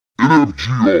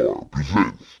NFGR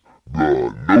presents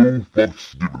the No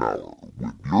Fucks Given Hour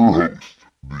with your host,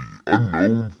 the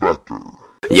Unknown Factor.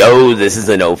 Yo, this is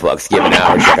the No Fucks Given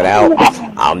Hour. Check it out.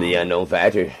 I'm the Unknown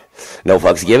Factor. No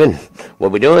fucks given.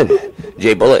 What we doing?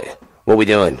 Jay Bullet, what we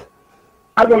doing?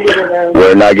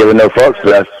 We're not giving no fucks, so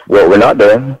that's what we're not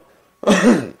doing.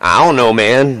 I don't know,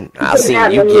 man. I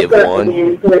seen you give one.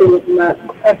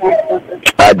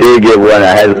 I did give one.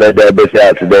 I had to let that bitch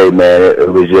out today, man. It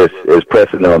was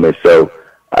pressing on me, so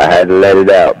I had to let it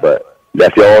out. But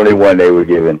that's the only one they were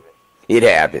giving. It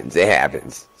happens. It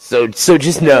happens. So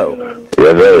just know,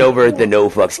 Yes, over at the No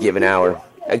Fucks Given Hour,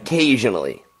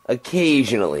 occasionally,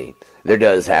 there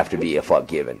does have to be a fuck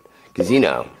given. Because, you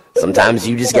know, sometimes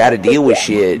you just got to deal with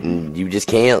shit, and you just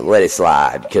can't let it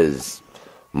slide, because...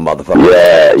 motherfucker.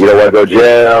 Yeah, you don't want to go to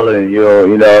jail, and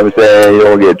you know what I'm saying? You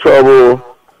don't get in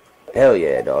trouble. Hell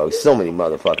yeah, dog. So many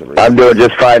motherfucking reasons. I'm doing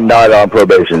just fine, not on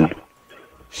probation.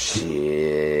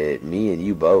 Shit, me and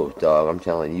you both, dog. I'm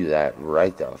telling you that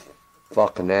right the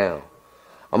fuck now.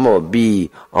 I'm gonna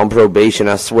be on probation,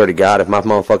 I swear to God, if my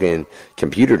motherfucking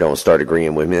computer don't start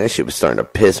agreeing with me. That shit was starting to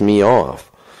piss me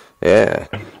off. Yeah,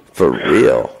 for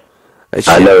real.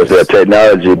 I know it's that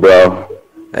technology, bro.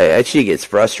 Hey, that shit gets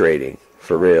frustrating.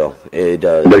 For real, it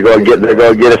does. They're gonna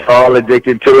get us all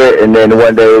addicted to it, and then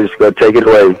one day it's just gonna take it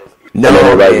away. No,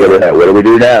 man. What do we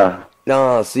do now?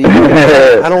 No, see,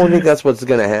 I don't think that's what's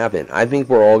gonna happen. I think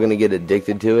we're all gonna get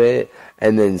addicted to it,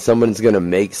 and then someone's gonna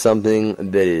make something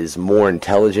that is more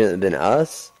intelligent than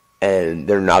us, and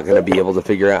they're not gonna be able to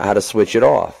figure out how to switch it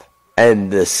off. And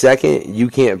the second you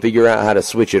can't figure out how to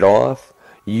switch it off,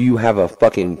 you have a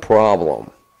fucking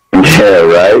problem. Yeah,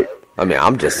 right. I mean,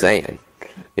 I'm just saying,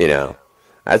 you know.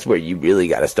 That's where you really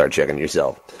got to start checking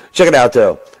yourself. Check it out,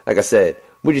 though. Like I said,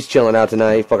 we're just chilling out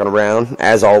tonight, fucking around,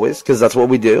 as always, because that's what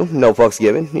we do. No fucks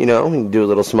given, you know. We can do a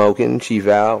little smoking, chief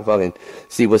out, fucking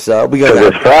see what's up. Because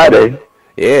it's Friday.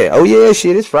 Yeah. Oh, yeah,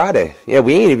 shit, it's Friday. Yeah,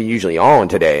 we ain't even usually on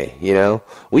today, you know.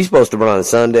 We supposed to run on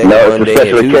Sunday, Monday, it's a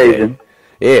special and Tuesday. occasion.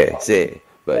 Yeah, see.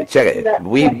 But check it.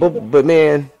 But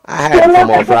man, I had to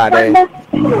come on Friday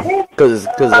because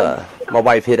my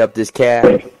wife hit up this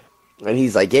cat. And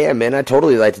he's like, yeah, man, I'd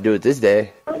totally like to do it this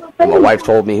day. And my wife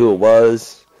told me who it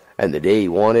was and the day he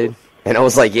wanted. And I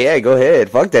was like, yeah, go ahead.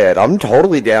 Fuck that. I'm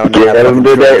totally down to Let him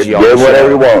do that. Get whatever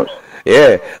he wants.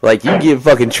 Yeah, like you give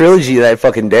fucking Trilogy that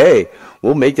fucking day.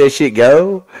 We'll make that shit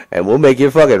go, and we'll make it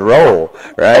fucking roll,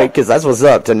 right? Because that's what's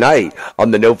up tonight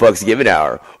on the No Fucks Given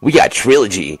Hour. We got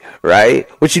Trilogy, right?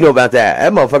 What you know about that?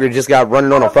 That motherfucker just got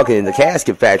running on a fucking The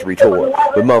Casket Factory tour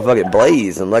with motherfucking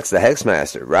Blaze and Lex the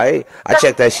Hexmaster, right? I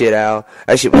checked that shit out.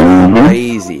 That shit was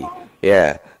crazy.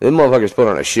 Yeah, them motherfuckers put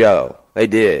on a show. They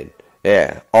did.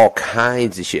 Yeah, all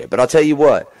kinds of shit. But I'll tell you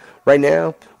what. Right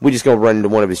now, we're just going to run into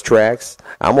one of his tracks.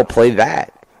 I'm going to play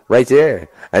that right there.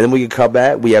 And then we can come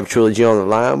back. We have Trilogy on the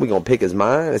line. We're going to pick his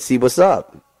mind and see what's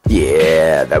up.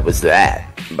 Yeah, that was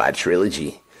that by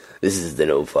Trilogy. This is the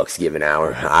No Fucks Given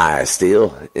Hour. I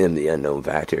still am the Unknown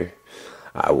Factor.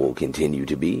 I will continue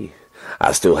to be.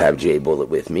 I still have Jay Bullet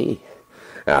with me.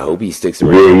 I hope he sticks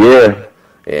around.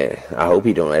 Yeah, I hope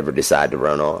he don't ever decide to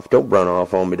run off. Don't run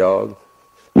off on me, dog.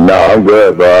 No, I'm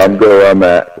good, bro. I'm good where I'm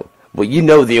at. Well, you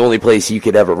know the only place you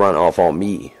could ever run off on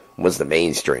me was the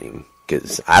mainstream,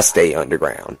 because I stay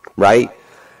underground, right?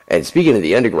 And speaking of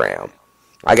the underground,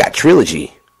 I got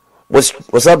Trilogy. What's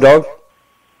up, dog?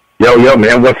 Yo,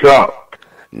 man, what's up?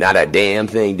 Not a damn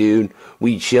thing, dude.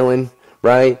 We chilling,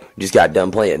 right? Just got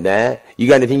done playing that. You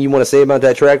got anything you want to say about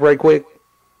that track right quick?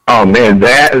 Oh, man,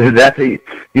 that's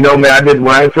you know, man, when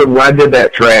I did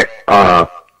that track,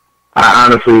 I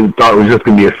honestly thought it was just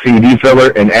going to be a CD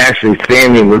filler, and actually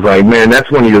Sammy was like, man,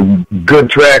 that's one of your good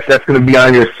tracks. That's going to be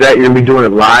on your set. You're going to be doing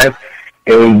it live.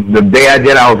 And the day I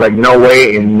did, I was like, no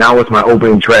way, and now it's my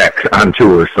opening track on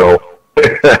tour, so.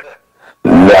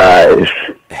 Nice.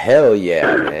 Hell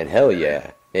yeah, man. Hell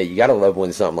yeah. Yeah, you got to love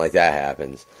when something like that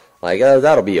happens. Like, oh,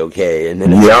 that'll be okay. And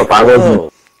then it's yep, like,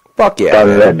 oh, fuck yeah.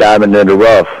 Found that diamond in the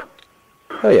rough.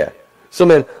 Oh, yeah. So,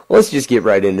 man, let's just get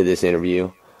right into this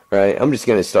interview. Right, I'm just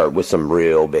gonna start with some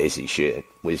real basic shit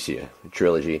with you,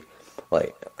 Trilogy.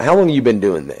 Like, how long have you been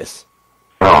doing this?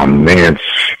 Oh man,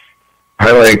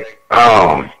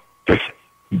 just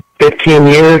 15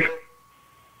 years.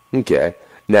 Okay,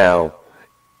 now,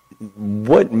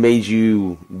 what made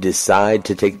you decide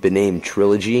to take the name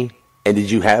Trilogy? And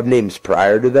did you have names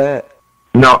prior to that?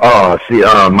 No,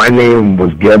 my name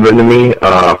was given to me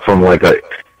from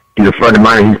he's a friend of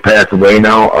mine. He's passed away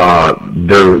now.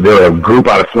 They're a group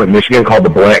out of Flint, Michigan called the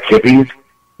Black Hippies,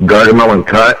 Gargamel and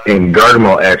Cut, and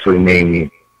Gargamel actually named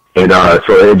me. And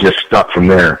so it just stuck from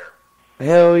there.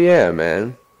 Hell yeah,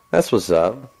 man. That's what's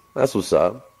up. That's what's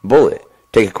up. Bullet,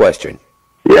 take a question.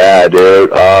 Yeah,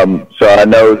 dude. So I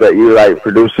know that you like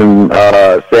producing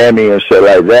Sammy and shit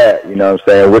like that. You know what I'm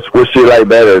saying? Which you like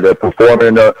better, the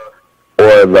performing or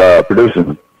the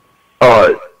producing?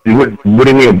 What do you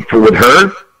mean with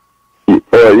her?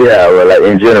 Or like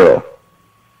in general.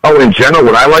 Oh, in general,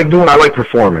 what I like doing, I like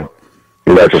performing.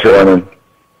 You like performing?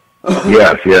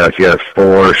 Yes,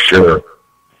 for sure.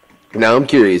 Now, I'm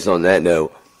curious on that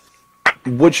note.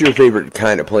 What's your favorite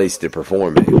kind of place to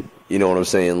perform in? You know what I'm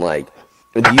saying? Like,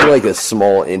 do you like a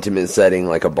small, intimate setting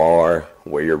like a bar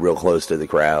where you're real close to the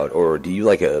crowd? Or do you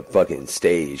like a fucking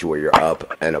stage where you're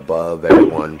up and above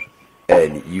everyone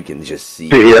and you can just see?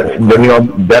 Yeah, but you know,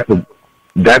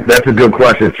 that's a good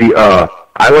question. See,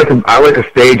 I like a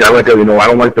stage.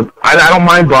 I don't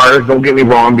mind bars. Don't get me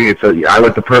wrong. I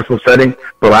like the personal setting,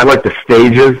 but I like the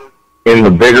stages in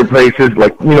the bigger places.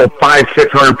 Like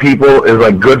 500-600 people is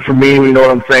like good for me. You know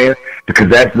what I'm saying? Because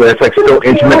that's like still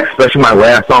intimate. Especially my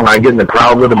last song, I get in the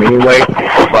crowd with them anyway.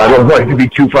 But I don't like to be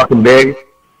too fucking big.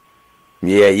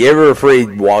 Yeah, you ever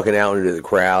afraid walking out into the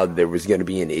crowd there was going to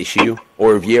be an issue?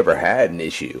 Or have you ever had an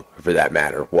issue, for that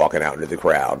matter, walking out into the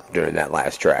crowd during that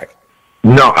last track?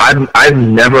 No, I've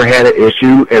never had an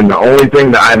issue, and the only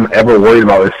thing that I'm ever worried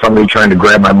about is somebody trying to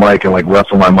grab my mic and like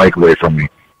wrestle my mic away from me.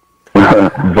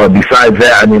 But besides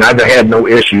that, I mean, I've had no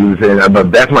issues,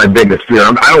 but that's my biggest fear.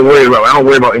 I don't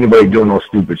worry about anybody doing no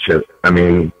stupid shit. I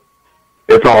mean,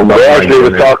 it's all love. I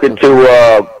actually was talking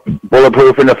to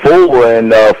Bulletproof and the Fool,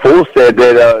 and Fool said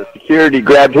that security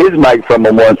grabbed his mic from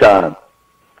him one time.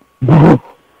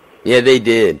 Yeah, they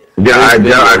did. Yeah, I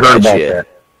heard about that.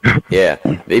 Yeah,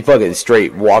 they fucking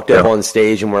straight walked up on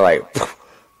stage and were like,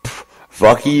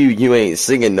 fuck you ain't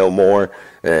singing no more.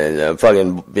 And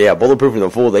Bulletproof and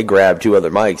the Fool, they grabbed 2 other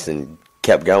mics and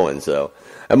kept going. So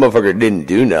that motherfucker didn't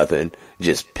do nothing,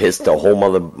 just pissed a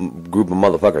whole group of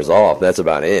motherfuckers off. That's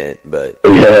about it. But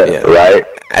right.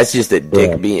 That's just a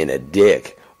dick being a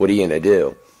dick. What are you gonna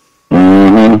do?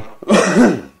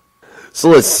 Mm-hmm. So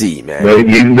let's see, man.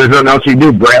 There's nothing else you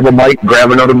do. Grab a mic,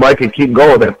 grab another mic, and keep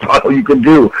going. That's all you can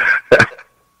do.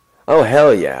 Oh,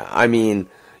 hell yeah. I mean,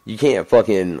 you can't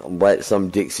fucking let some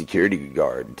dick security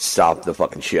guard stop the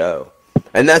fucking show.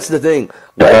 And that's the thing.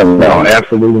 Like, no,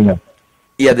 absolutely not.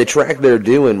 Yeah, the track they're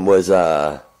doing was,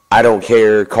 I don't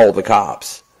care, call the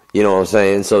cops. You know what I'm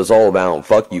saying? So it's all about,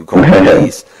 fuck you, call the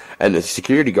police. And the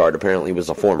security guard apparently was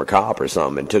a former cop or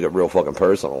something and took it real fucking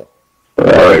personal.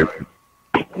 Right.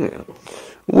 Yeah.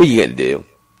 What are you gonna do?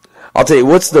 I'll tell you,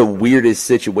 what's the weirdest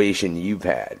situation you've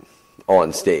had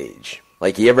on stage?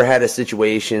 Like, you ever had a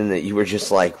situation that you were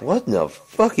just like, what in the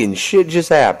fucking shit just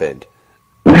happened?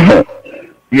 Yeah,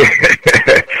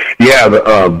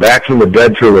 back from the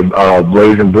Dead Tour with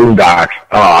Blazing Boondocks,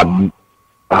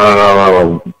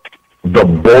 the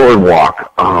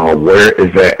Boardwalk, where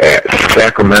is that at?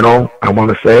 Sacramento, I want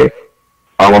to say.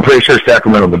 I'm pretty sure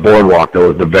Sacramento, the Boardwalk, that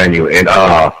was the venue. And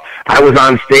I was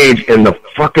on stage, and the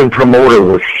fucking promoter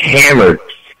was hammered.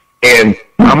 And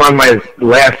I'm on my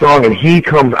last song, and he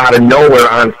comes out of nowhere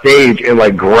on stage and,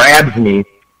 like, grabs me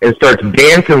and starts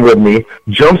dancing with me,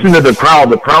 jumps into the crowd.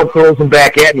 The crowd throws him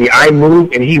back at me. I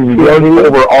move, and he runs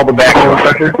over all the backing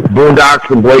records, Boondocks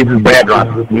and Blazes Bad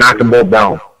Drops, knocked them both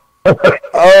down.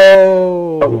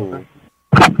 Oh.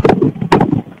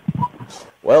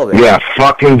 Well, then. Yeah,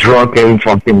 fucking drunken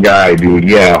fucking guy, dude.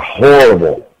 Yeah,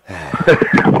 horrible.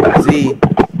 See,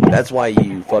 that's why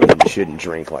you fucking shouldn't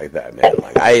drink like that, man.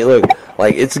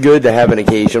 Like, it's good to have an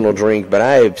occasional drink, but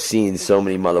I have seen so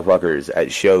many motherfuckers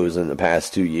at shows in the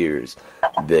past 2 years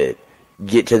that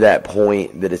get to that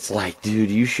point that it's like, dude,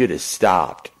 you should have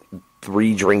stopped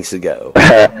 3 drinks ago,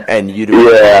 and you do.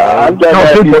 Yeah, I've done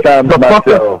that a few times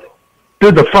myself.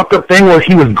 Dude, the fucked up thing was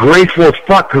he was graceful as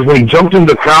fuck, because when he jumped in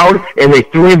the crowd and they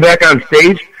threw him back on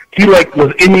stage, he, like,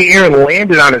 was in the air and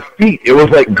landed on his feet. It was,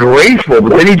 like, graceful,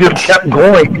 but then he just kept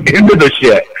going into the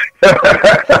shit.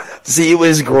 See, it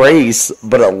was grace,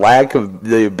 but a lack of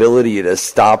the ability to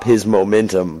stop his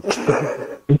momentum.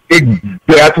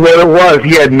 That's what it was.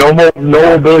 He had no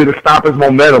ability to stop his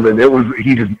momentum, and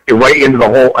he just right into the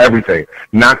whole everything.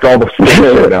 Knocked all the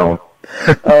shit down.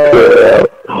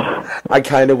 I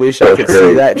kind of wish I could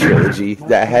see that trilogy.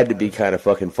 That had to be kind of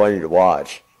fucking funny to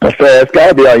watch. I say it's got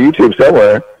to be on YouTube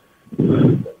somewhere.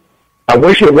 I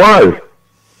wish it was.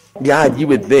 God, you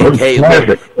would think, hey,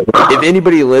 look, if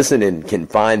anybody listening can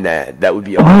find that, that would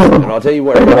be awesome. And I'll tell you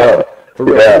what,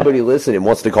 for anybody listening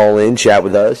wants to call in, chat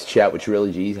with us, chat with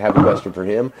Trilogy, have a question for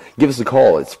him, give us a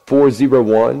call. It's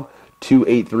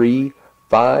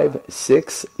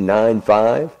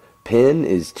 401-283-5695. PIN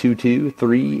is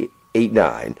 223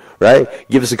 89, right?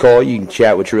 Give us a call. You can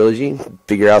chat with Trilogy,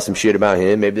 figure out some shit about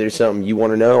him. Maybe there's something you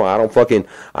want to know. I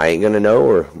ain't going to know,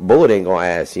 or Bullet ain't going to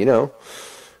ask, you know.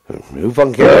 Who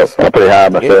fucking cares? I'm pretty high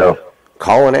myself. Yeah.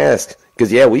 Call and ask.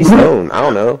 Because, yeah, we stone. I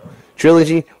don't know.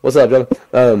 Trilogy, what's up, Doug?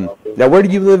 Now, where do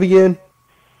you live again?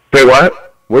 Say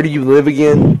what? Where do you live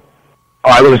again? Oh,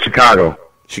 I live in Chicago.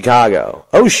 Chicago.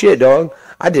 Oh, shit, dog.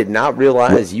 I did not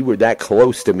realize you were that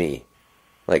close to me.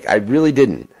 Like, I really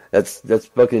didn't. That's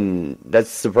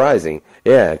surprising.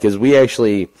 Yeah, because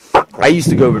I used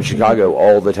to go over to Chicago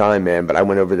all the time, man, but I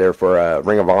went over there for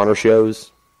Ring of Honor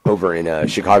shows over in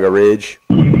Chicago Ridge.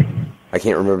 I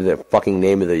can't remember the fucking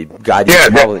name of the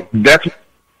goddamn. Yeah, that's.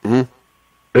 Mm-hmm.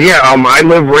 Yeah, I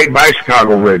live right by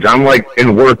Chicago Ridge. I'm like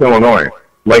in Worth, Illinois.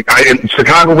 Like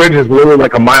Chicago Ridge is literally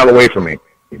like a mile away from me.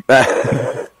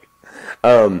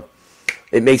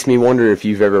 It makes me wonder if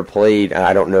you've ever played.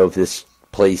 I don't know if this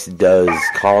place does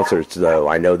concerts though.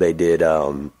 I know they did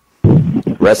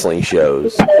wrestling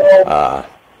shows.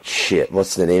 Shit,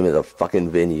 what's the name of the fucking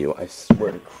venue? I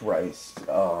swear to Christ.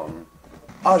 Oh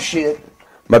shit.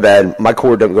 My bad. My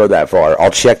cord don't go that far. I'll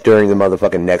check during the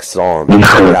motherfucking next song. I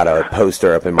got a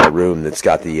poster up in my room that's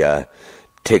got the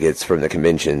tickets from the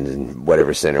conventions and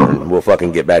whatever center, and we'll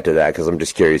fucking get back to that because I'm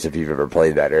just curious if you've ever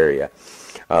played that area.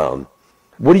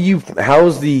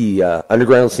 How's the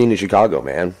underground scene in Chicago,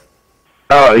 man?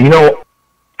 You know,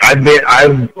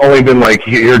 I've only been like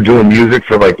here doing music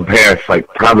for like the past like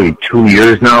probably 2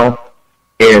 years now,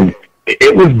 and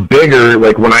it was bigger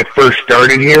like when I first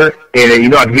started here, and you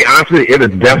know, to be honest with you, it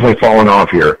has definitely fallen off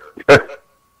here.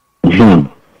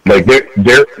 Like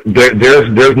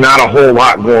there's not a whole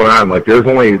lot going on. Like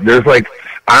there's like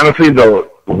honestly the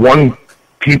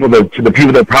people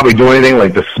that probably do anything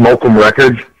like the Smoke 'em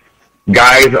Records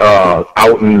guys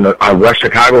out in West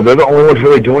Chicago. They're the only ones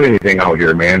really doing anything out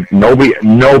here, man.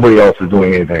 Nobody else is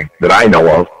doing anything that I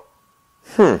know of.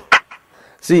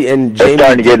 See, and Jamie, it's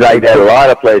starting to get like that a lot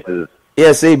of places.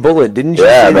 Yeah, say Bullet, didn't you?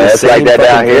 Yeah, say man, it's like that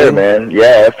down here, man.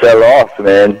 Yeah, it fell off,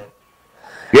 man.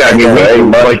 Yeah, I mean,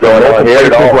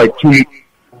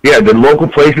 the local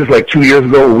places like 2 years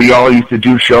ago, we all used to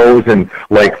do shows, and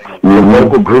like the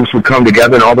local groups would come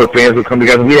together, and all their fans would come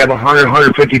together. We have 100,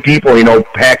 150 people, you know,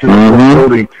 packed in the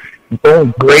building.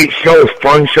 Doing great shows,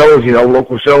 fun shows, you know,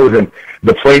 local shows, and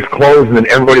the place closed, and then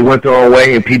everybody went their own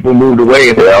way, and people moved away,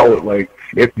 and now like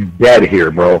it's dead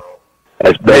here, bro.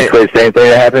 That's basically the same thing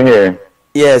that happened here.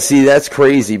 Yeah, see, that's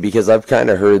crazy because I've kind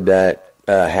of heard that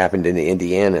happened in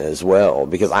Indiana as well,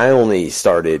 because I only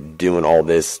started doing all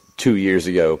this 2 years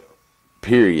ago,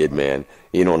 period, man.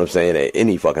 You know what I'm saying? At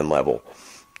any fucking level.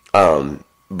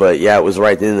 But yeah, it was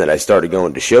right then that I started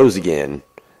going to shows again,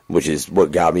 which is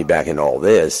what got me back into all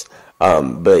this.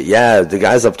 But yeah, the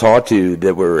guys I've talked to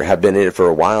that have been in it for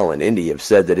a while in Indy have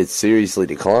said that it's seriously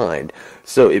declined.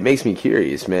 So it makes me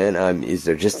curious, man. Is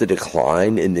there just a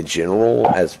decline in the general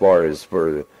as far as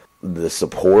for the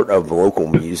support of local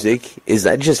music? Is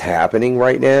that just happening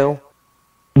right now?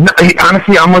 No,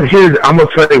 honestly, I'm gonna tell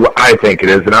you what I think it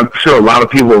is, and I'm sure a lot of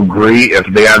people agree if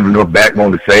they have no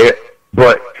backbone to say it.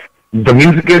 But the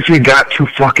music industry got too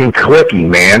fucking cliquey,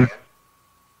 man.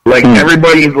 Like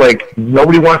everybody, like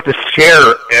nobody wants to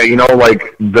share, you know,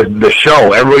 like the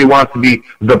show. Everybody wants to be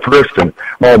the person.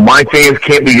 Oh, my fans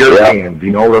can't be your fans.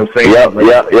 You know what I'm saying?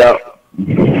 Yep.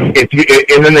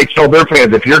 And then they tell their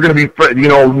fans, if you're going to be, you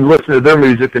know, listen to their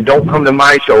music, then don't come to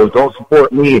my shows, don't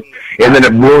support me, and then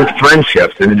it ruins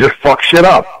friendships, and it just fucks shit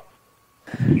up.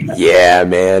 Yeah,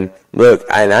 man. Look,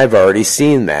 and I've already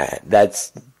seen that.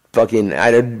 That's fucking.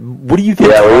 What do you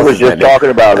think? Yeah, we were just talking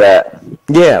about that.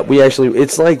 Yeah, we actually.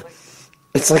 It's like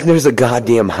there's a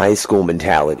goddamn high school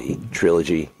mentality,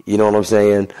 Trilogy. You know what I'm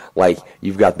saying? Like,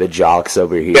 you've got the jocks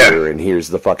over here, and here's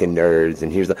the fucking nerds,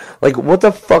 and here's the... Like, what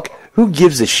the fuck? Who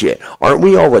gives a shit? Aren't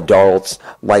we all adults?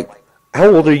 Like, how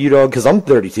old are you, dog? Because I'm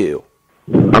 32.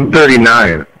 I'm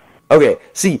 39. Okay,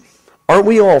 see, aren't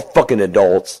we all fucking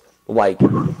adults? Like,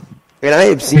 and I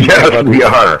have seen... Yes, we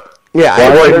are. Yeah,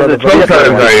 well, there's a difference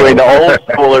between the old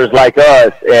schoolers like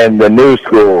us and the new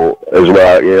school as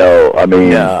well, you know. I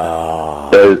mean...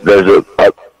 There's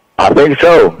I think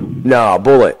so. No,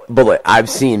 Bullet. I've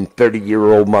seen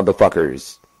 30-year-old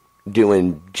motherfuckers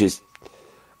doing just,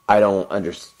 I don't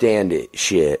understand it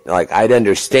shit. Like, I'd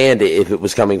understand it if it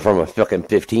was coming from a fucking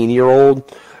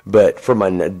 15-year-old, but from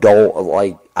an adult,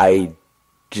 like, I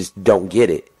just don't get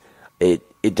it.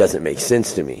 It doesn't make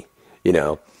sense to me, you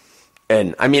know?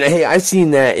 And, I mean, hey, I've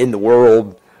seen that in the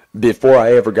world before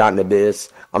I ever got into this.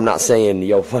 I'm not saying,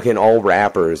 fucking all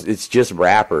rappers. It's just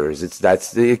rappers.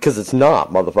 That's because it's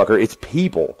not, motherfucker. It's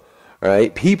people,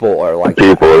 right? People are like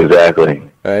people, exactly.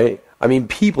 Right? I mean,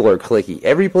 people are cliquey.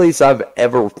 Every place I've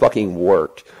ever fucking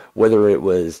worked, whether it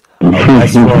was a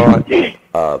restaurant,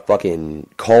 a fucking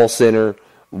call center,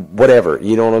 whatever,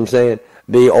 you know what I'm saying?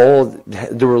 There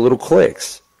were little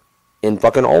cliques in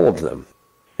fucking all of them,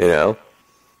 you know?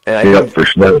 And for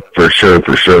sure.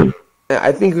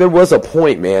 I think there was a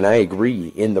point, man, I agree,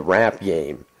 in the rap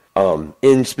game,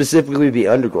 in specifically the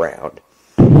underground,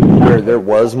 where there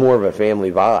was more of a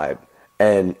family vibe.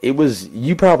 And it was,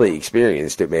 you probably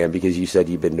experienced it, man, because you said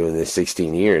you've been doing this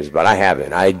 16 years, but I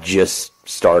haven't. I just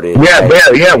started.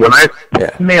 Yeah. When I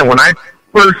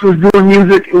first was doing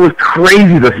music, it was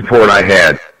crazy the support I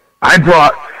had.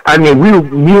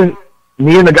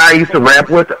 Me and the guy I used to rap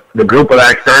with, the group that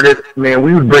I started, man,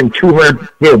 we would bring 200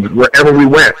 kids wherever we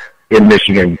went in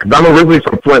Michigan. Because I'm originally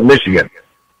from Flint, Michigan.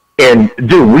 And,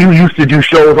 dude, we used to do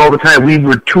shows all the time. We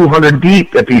were 200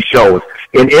 deep at these shows.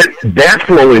 And that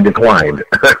slowly declined.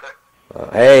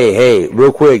 Hey,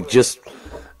 real quick, just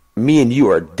me and you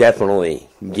are definitely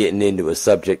getting into a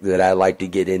subject that I like to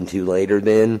get into later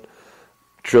then.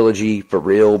 Trilogy, for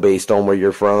real, based on where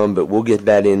you're from, but we'll get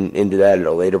that into that at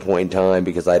a later point in time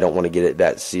because I don't want to get it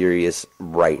that serious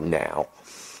right now.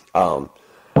 I'll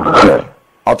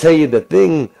tell you the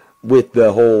thing with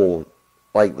the whole,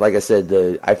 like I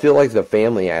said, I feel like the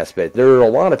family aspect. There are a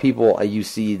lot of people you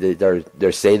see that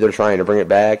they say they're trying to bring it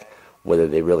back, whether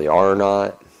they really are or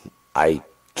not. I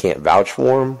can't vouch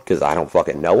for them because I don't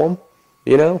fucking know them,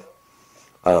 you know.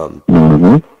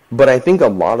 But I think a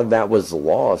lot of that was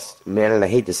lost, man. And I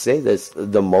hate to say this,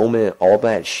 the moment all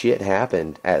that shit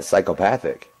happened at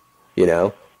Psychopathic, you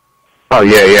know. Oh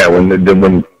yeah. When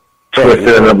Twisted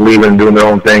ended up leaving and doing their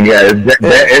own thing,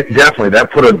 it definitely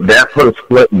put a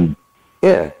split in.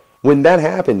 Yeah, when that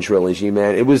happened, Trilogy,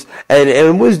 man, it was, and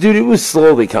it was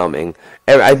slowly coming.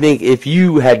 And I think if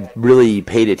you had really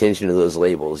paid attention to those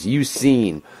labels, you've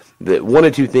seen that one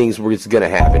of two things was going to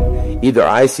happen. Either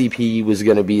ICP was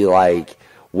going to be like,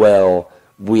 well,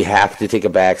 we have to take a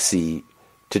back seat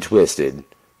to Twisted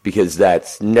because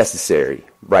that's necessary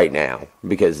right now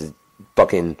because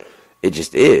fucking it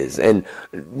just is. And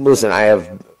listen, I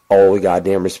have all the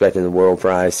goddamn respect in the world for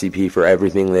ICP for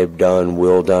everything they've done,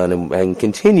 and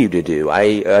continue to do.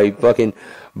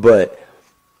 But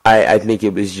I think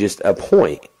it was just a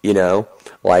point, you know?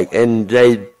 Like, and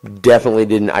they definitely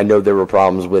didn't, I know there were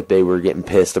problems with, they were getting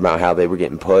pissed about how they were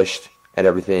getting pushed and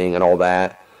everything and all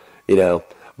that, you know?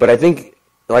 But I think,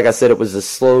 like I said, it was a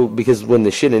slow, because when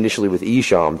the shit initially with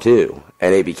Esham, too,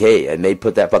 and ABK, and they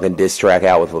put that fucking diss track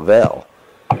out with Lavelle,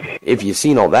 if you've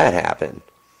seen all that happen,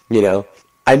 you know,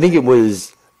 I think it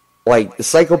was, like,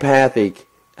 Psychopathic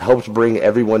helped bring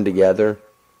everyone together,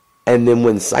 and then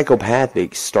when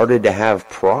Psychopathic started to have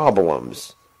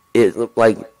problems,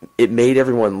 it made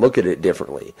everyone look at it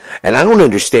differently. And I don't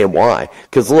understand why.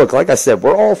 Because, look, like I said,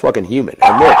 we're all fucking human.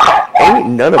 And look, ain't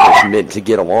none of us meant to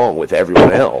get along with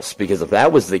everyone else. Because if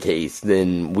that was the case,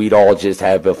 then we'd all just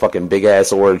have a fucking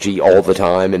big-ass orgy all the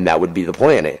time, and that would be the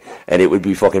planet. And it would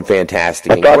be fucking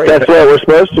fantastic and great. I thought that's what we're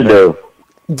supposed to do.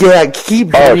 Yeah, keep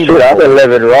dreaming. Oh, shit, I've been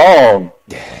living wrong.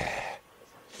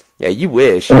 Yeah, you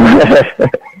wish.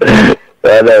 I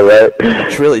know, right?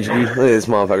 Trilogy, look at this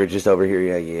motherfucker just over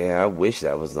here. Yeah, I wish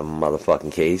that was the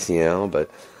motherfucking case, you know, but,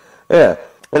 yeah.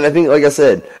 And I think, like I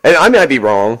said, and I might be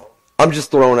wrong, I'm just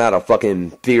throwing out a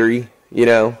fucking theory, you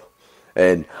know,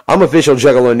 and I'm official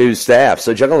Juggalo News staff,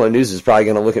 so Juggalo News is probably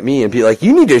going to look at me and be like,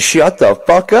 you need to shut the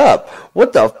fuck up.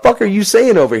 What the fuck are you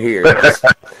saying over here?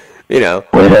 You know,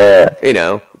 you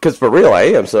know, because for real I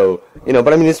am, so, you know,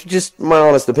 but I mean, it's just my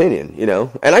honest opinion, you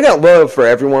know, and I got love for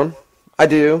everyone. I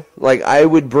do. Like, I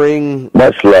would bring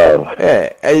much love.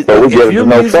 Yeah,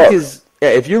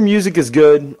 if your music is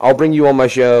good, I'll bring you on my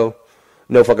show.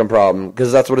 No fucking problem,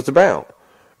 because that's what it's about,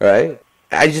 right?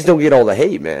 I just don't get all the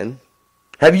hate, man.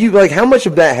 Have you, like, how much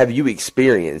of that have you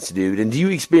experienced, dude? And do you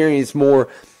experience more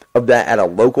of that at a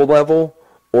local level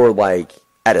or, like,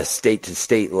 at a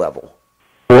state-to-state level?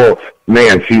 Well,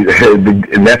 man, see,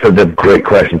 and that's a great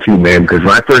question, too, man, because when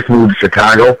I first moved to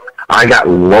Chicago, I got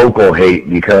local hate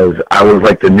because I was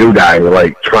like the new guy,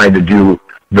 like trying to do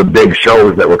the big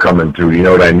shows that were coming through, you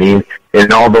know what I mean?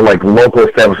 And all the like local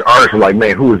established artists were like,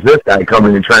 man, who is this guy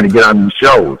coming and trying to get on these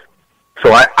shows?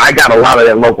 So I got a lot of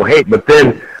that local hate. But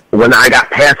then when I got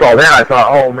past all that, I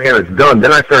thought, oh man, it's done.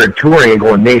 Then I started touring and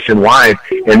going nationwide,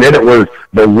 and then it was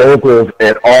the locals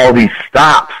at all these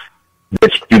stops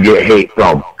that you get hate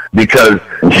from. Because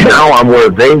now I'm where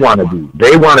they want to be.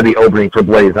 They want to be opening for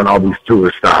Blaze on all these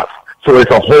tour stops. So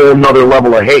it's a whole nother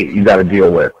level of hate you got to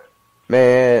deal with.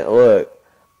 Man, look,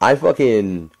 I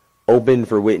fucking opened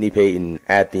for Whitney Payton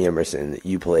at the Emerson that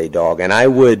you played, dog, and I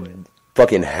would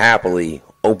fucking happily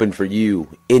open for you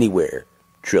anywhere,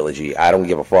 Trilogy. I don't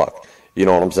give a fuck. You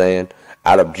know what I'm saying?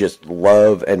 Out of just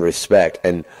love and respect.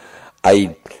 And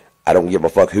I don't give a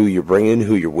fuck who you're bringing,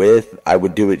 who you're with. I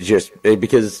would do it just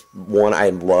because, one, I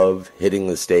love hitting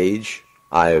the stage.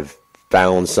 I've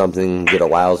found something that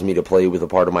allows me to play with a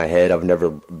part of my head I've never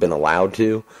been allowed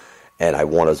to, and I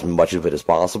want as much of it as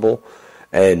possible.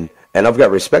 And I've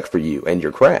got respect for you and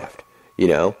your craft, you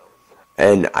know?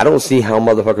 And I don't see how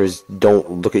motherfuckers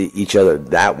don't look at each other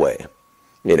that way,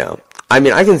 you know? I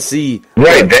mean, I can see...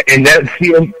 Right, and that's...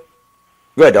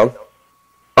 Go ahead, dog.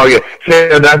 Oh yeah,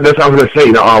 so that's what I was gonna say.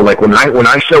 You know, like when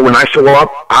I show up,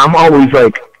 I'm always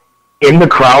like in the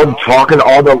crowd talking to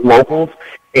all the locals,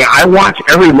 and I watch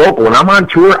every local. When I'm on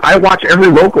tour, I watch every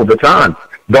local that's on.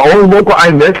 The only local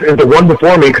I miss is the one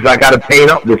before me because I got to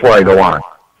paint up before I go on.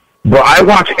 But I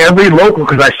watch every local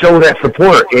because I show that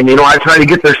support, and you know I try to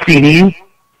get their CDs.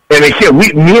 And they shit,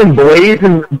 me and Blaze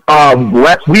and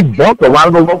Lex, we bumped a lot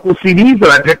of the local CDs that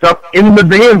I picked up in the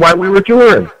van while we were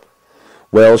touring.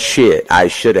 Well, shit, I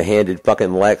should have handed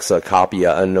fucking Lex a copy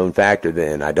of Unknown Factor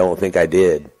then. I don't think I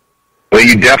did. Well,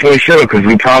 you definitely should have, because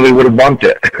we probably would have bumped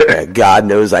it. Yeah, God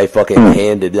knows I fucking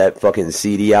handed that fucking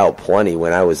CD out plenty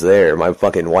when I was there. My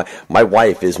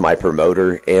wife is my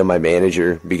promoter and my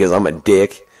manager because I'm a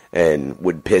dick and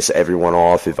would piss everyone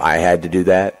off if I had to do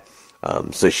that.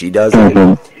 So she does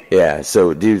it. Yeah,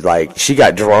 so dude, like, she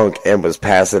got drunk and was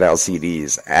passing out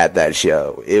CDs at that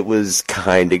show. It was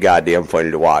kind of goddamn funny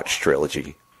to watch,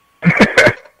 Trilogy.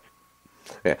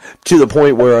 Yeah, to the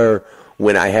point where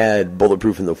when I had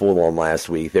Bulletproof in the Full On last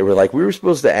week, they were like, we were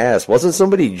supposed to ask, wasn't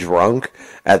somebody drunk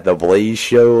at the Blaze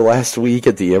show last week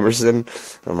at the Emerson?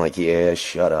 I'm like, yeah,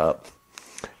 shut up.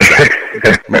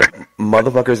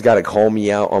 Motherfuckers got to call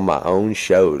me out on my own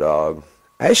show, dog.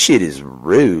 That shit is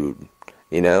rude,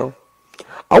 you know?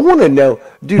 I want to know,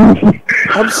 dude,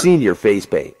 I've seen your face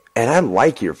paint, and I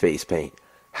like your face paint.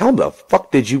 How the fuck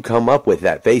did you come up with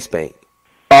that face paint?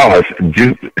 Oh,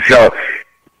 so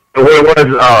what it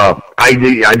was, I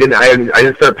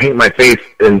didn't start painting my face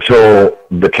until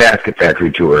the Casket Factory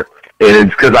tour. And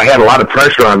it's because I had a lot of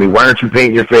pressure on me. Why aren't you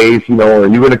painting your face? You know, are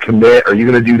you going to commit? Are you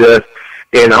going to do this?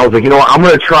 And I was like, you know what, I'm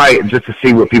going to try it just to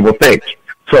see what people think.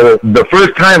 So the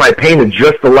first time I painted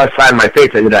just the left side of my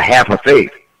face, I did a half a face.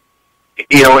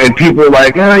 You know, and people were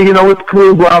like, you know, it's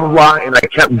cool, blah, blah, blah. And I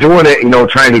kept doing it, you know,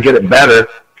 trying to get it better.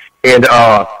 And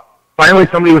finally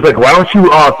somebody was like, why don't you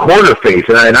quarter face?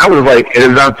 And I was like, it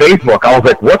was on Facebook. I was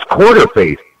like, what's quarter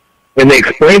face? And they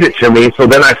explained it to me. So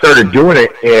then I started doing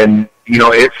it, and, you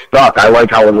know, it stuck. I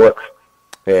like how it looks.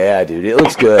 Yeah, dude, it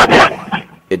looks good.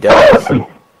 It does.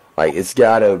 Like, it's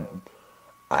got a,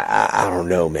 I don't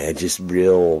know, man, just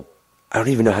real, I don't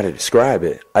even know how to describe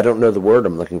it. I don't know the word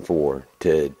I'm looking for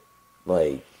to,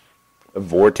 like, a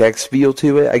vortex feel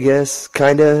to it, I guess,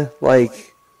 kind of,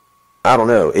 like, I don't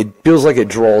know. It feels like it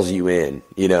draws you in,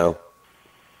 you know?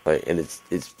 Like, and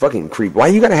it's fucking creepy. Why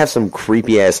you gotta have some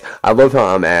creepy ass, I love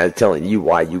how I'm telling you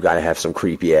why you gotta have some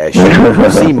creepy ass shit.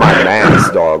 You see my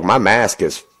mask, dog. My mask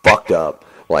is fucked up,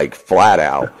 like, flat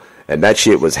out. And that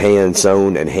shit was hand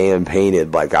sewn and hand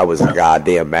painted like I was a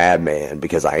goddamn madman,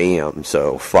 because I am,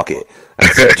 so fuck it.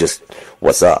 That's just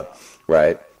what's up,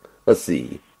 right? Let's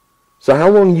see. So how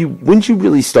long when did you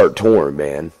really start touring,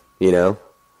 man? You know?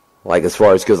 Like, as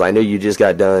far as, because I know you just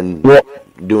got done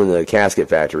doing the Casket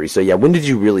Factory. So yeah, when did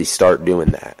you really start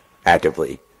doing that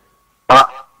actively?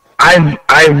 I've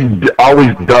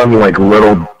always done like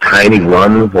little tiny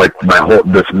runs, like my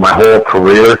whole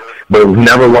career, but it was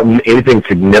never anything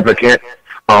significant.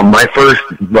 My first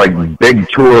like big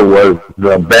tour was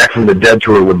the Back from the Dead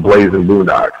tour with Blaze and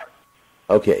Boondocks.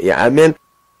 Okay, yeah, I mean,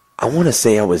 I want to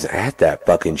say I was at that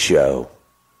fucking show.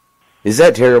 Is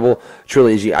that terrible?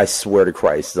 Trilogy, I swear to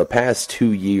Christ, the past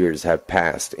 2 years have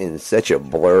passed in such a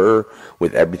blur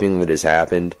with everything that has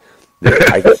happened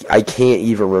that I can't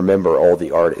even remember all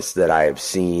the artists that I have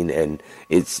seen, and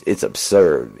it's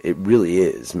absurd. It really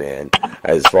is, man,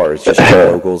 as far as just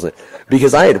the locals.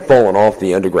 Because I had fallen off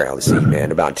the underground scene,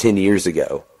 man, about 10 years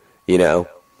ago, you know?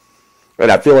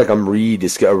 And I feel like I'm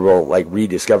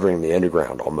rediscovering the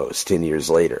underground almost 10 years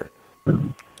later.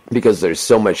 Because there's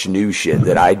so much new shit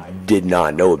that I did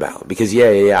not know about. Because,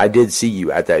 yeah, I did see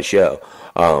you at that show.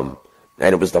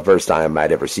 And it was the first time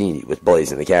I'd ever seen you with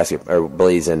Blaze and the Casket, or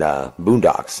Blaze and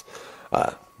Boondocks.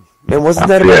 Man, wasn't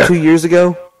that about 2 years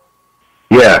ago?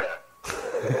 Yeah.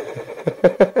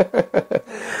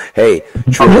 Hey,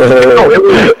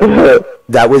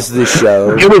 that was the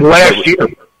show. It was last year.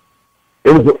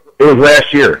 It was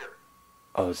last year.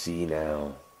 Oh, see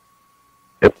now.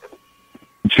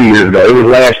 2 years ago. It was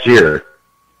last year.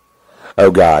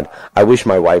 Oh God, I wish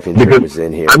my wife and Jim was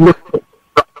in here.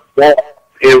 Well,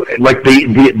 we were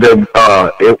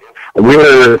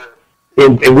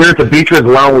at the Beatrice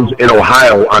Lounge in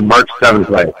Ohio on March 7th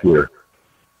last year.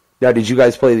 Now, did you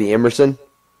guys play the Emerson?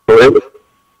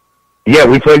 Yeah,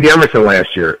 we played the Emerson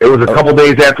last year. It was a couple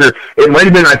days after. It might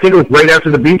have been. I think it was right after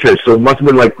the Beatrice, so it must have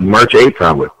been like March 8th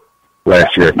probably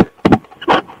last year.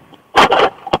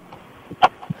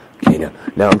 Okay,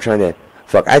 now I'm trying to.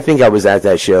 Fuck, I think I was at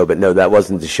that show, but no, that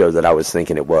wasn't the show that I was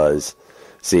thinking it was.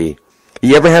 See,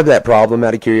 you ever have that problem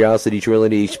out of curiosity,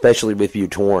 Trilogy, especially with you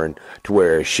touring, to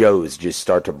where shows just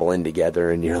start to blend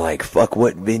together and you're like, fuck,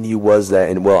 what venue was that?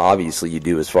 And, well, obviously you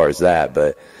do as far as that,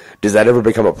 but does that ever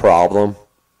become a problem?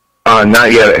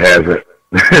 Not yet, it hasn't.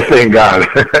 Thank God.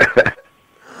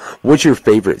 What's your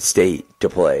favorite state to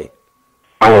play?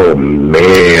 Oh,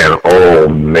 man.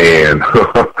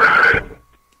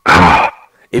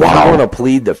 If you want to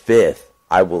plead the fifth,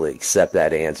 I will accept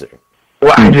that answer.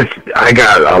 Well, I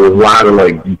got a lot of,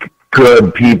 like,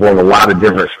 good people in a lot of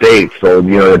different states, so,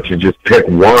 you know, to just pick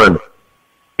one,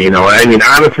 you know, I mean,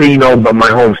 honestly, you know, but my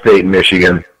home state,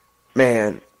 Michigan.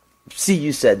 Man, see,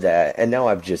 you said that, and now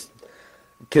I've just,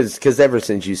 because ever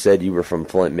since you said you were from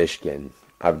Flint, Michigan,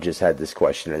 I've just had this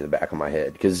question in the back of my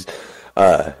head, because,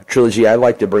 Trilogy, I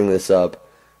like to bring this up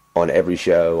on every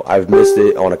show. I've missed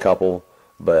it on a couple,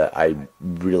 but I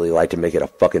really like to make it a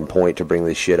fucking point to bring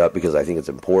this shit up because I think it's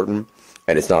important.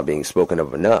 And it's not being spoken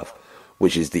of enough,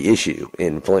 which is the issue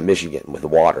in Flint, Michigan with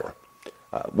water.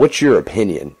 What's your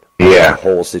opinion on the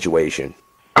whole situation?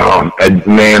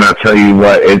 Man, I'll tell you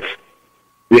what,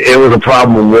 it was a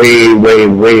problem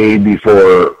way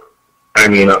before, I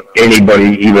mean,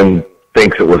 anybody even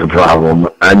thinks it was a problem.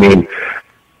 I mean,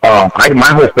 my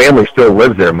whole family still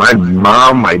lives there. My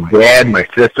mom, my dad, my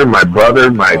sister, my brother,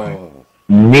 my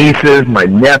nieces, my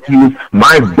nephews.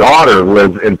 My daughter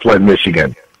lives in Flint,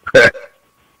 Michigan.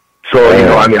 So, you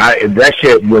know, I mean, that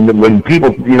shit, when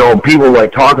people, you know, people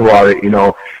like talk about it, you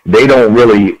know, they don't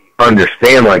really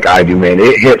understand like I do, man.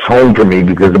 It hits home for me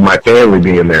because of my family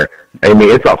being there. I mean,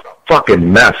 it's a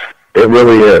fucking mess. It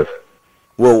really is.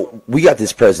 Well, we got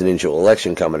this presidential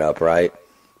election coming up, right?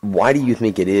 Why do you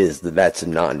think it is that that's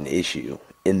not an issue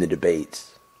in the debates?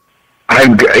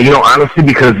 You know, honestly,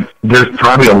 because there's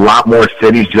probably a lot more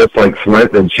cities just like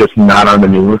Flint that's just not on the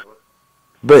news.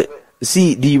 But,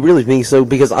 see, do you really think so?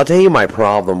 Because I'll tell you my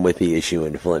problem with the issue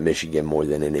in Flint, Michigan more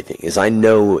than anything is I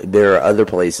know there are other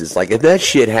places. Like, if that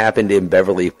shit happened in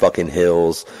Beverly fucking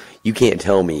Hills, you can't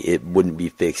tell me it wouldn't be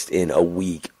fixed in a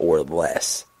week or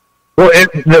less. Well,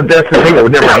 that's the thing. It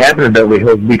would never happen in Beverly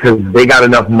Hills because they got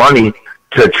enough money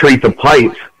to treat the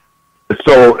pipes.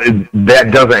 So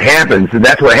that doesn't happen. So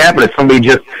that's what happened is somebody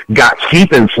just got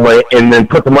cheap in Flint and then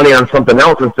put the money on something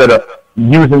else instead of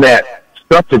using that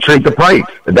stuff to treat the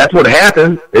pipes. And that's what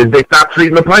happened is they stopped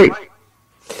treating the pipes.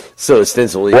 So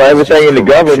ostensibly, well, everything in the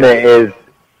government is,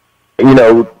 you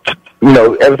know,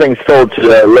 everything's sold to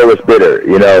the lowest bidder.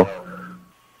 You know.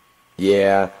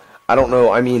 Yeah, I don't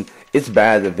know. I mean, it's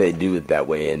bad that they do it that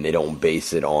way and they don't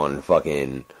base it on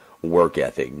fucking work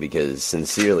ethic because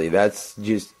sincerely, that's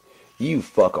just. You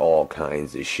fuck all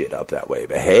kinds of shit up that way.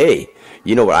 But hey,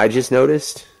 you know what I just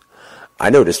noticed? I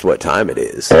noticed what time it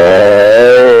is.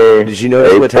 Hey, did you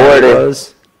notice what time it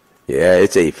was? Yeah,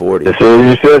 it's 8:40. As soon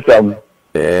as you said something.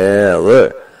 Yeah,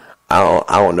 look. I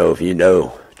don't know if you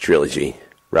know Trilogy,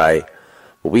 right?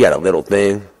 But we got a little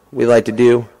thing we like to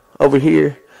do over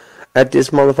here at this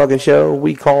motherfucking show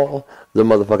we call the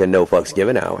motherfucking No Fucks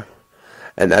Given Hour.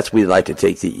 And that's we like to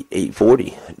take the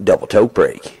 8:40 double toke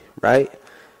break, right?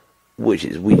 Which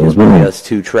is we just play us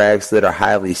two tracks that are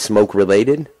highly smoke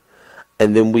related,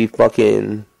 and then we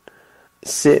fucking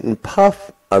sit and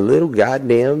puff a little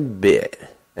goddamn bit.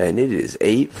 And it is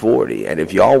 8:40, and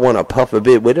if y'all want to puff a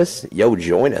bit with us, yo,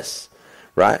 join us,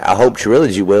 right? I hope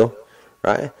Trilogy will,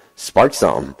 right? Spark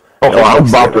something. Oh, I'm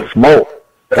about to smoke.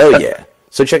 Hell yeah.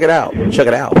 So check it out. Check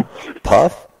it out.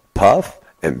 Puff, puff,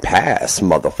 and pass,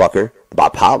 motherfucker, by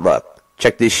Potluck.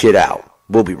 Check this shit out.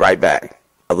 We'll be right back.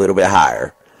 A little bit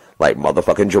higher. Like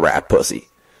motherfucking giraffe pussy.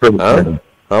 Huh?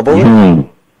 Huh, boy?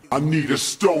 I need a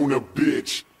stoner,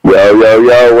 bitch. Yo,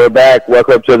 we're back.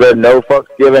 Welcome to the No Fucks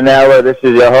Given Hour. This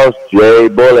is your host, Jay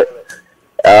Bullet.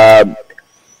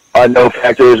 Our No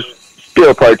Factors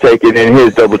still partaking in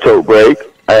his double tote break.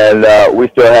 And we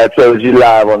still have Trilogy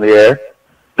live on the air.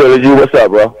 Trilogy, what's up,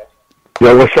 bro?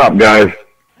 Yo, what's up, guys?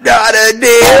 Not a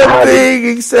damn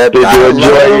thing except did you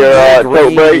enjoy your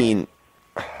tote break?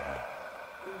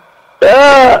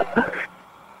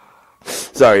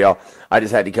 Sorry, y'all. I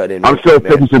just had to cut in. I'm still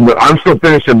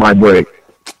finishing my break.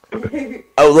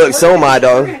 Oh, look, so am I,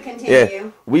 dog. We're gonna continue. Yeah,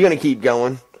 we're gonna keep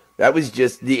going. That was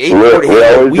just the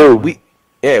 8:40.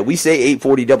 Yeah, we say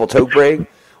 840 double toke break.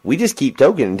 We just keep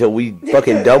toking until we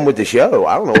fucking done with the show.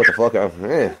 I don't know what the fuck I'm.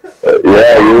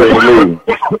 Yeah, you really do.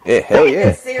 Yeah, hell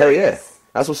yeah, hell yeah.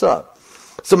 That's what's up.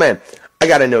 So man, I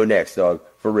gotta know next, dog,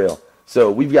 for real.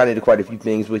 So we've gotten into quite a few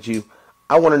things with you.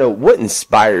 I want to know what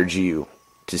inspired you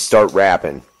to start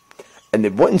rapping, and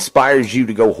then what inspires you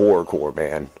to go horrorcore,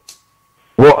 man.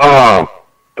 Well,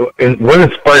 what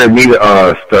inspired me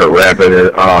to start rapping?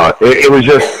 It was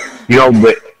just, you know,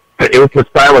 it was the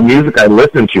style of music I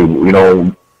listened to. You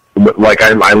know, like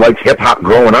I liked hip hop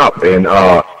growing up, and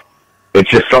it's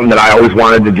just something that I always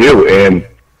wanted to do, and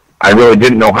I really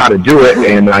didn't know how to do it,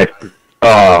 and I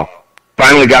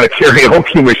finally got a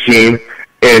karaoke machine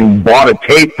and bought a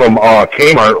tape from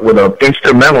Kmart with an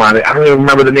instrumental on it. I don't even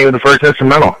remember the name of the first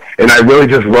instrumental, and I really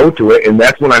just wrote to it, and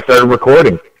that's when I started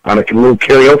recording on a little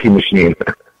karaoke machine.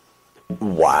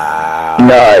 Wow.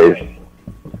 Nice.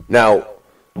 Now,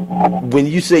 when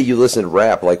you say you listen to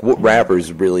rap, like what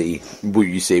rappers really would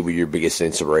you say were your biggest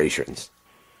inspirations?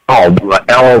 Oh,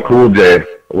 LL Cool J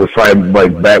was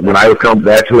like back when I was coming.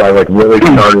 That's who I like really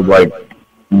started like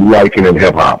liking in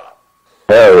hip hop.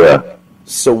 Hell yeah.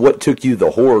 So, what took you the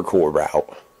horrorcore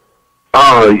route?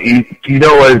 Oh, you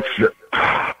know it's.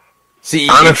 See,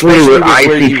 honestly, with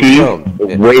ICP,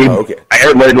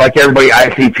 like everybody,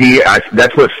 ICP,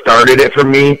 that's what started it for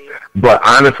me. But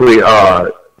honestly,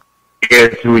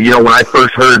 it's, you know, when I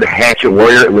first heard Hatchet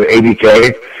Warrior with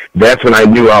ABK, that's when I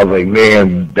knew. I was like,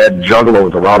 man, that Juggalo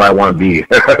is the route I want to be.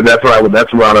 That's the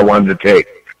route I wanted to take,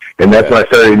 and that's when I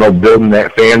started, you know, building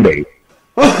that fan base.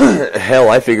 Hell,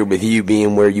 I figured with you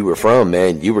being where you were from,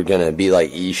 man, you were gonna be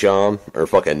like Esham or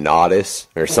fucking Nodis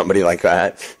or somebody like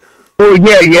that. Oh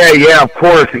yeah, of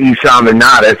course, Esham and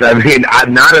Nodis. I mean,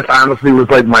 Nodis honestly was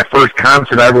like my first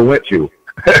concert I ever went to.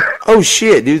 Oh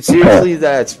shit, dude! Seriously,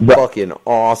 that's fucking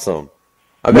awesome.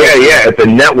 Yeah, at the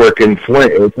Network in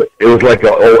Flint. It was like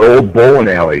an old bowling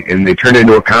alley, and they turned it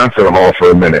into a concert hall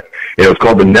for a minute. It was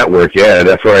called the Network. Yeah,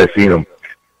 that's where I seen them.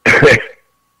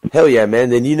 Hell yeah, man!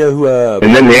 Then you know who?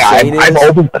 And then I've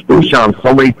opened Esham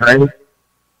so many times.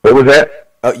 What was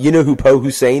that? You know who Poe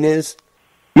Hussein is?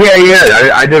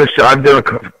 Yeah. I did a show. I've done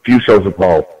a few shows with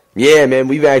Paul. Yeah, man,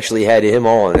 we've actually had him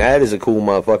on. That is a cool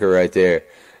motherfucker right there.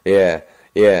 Yeah.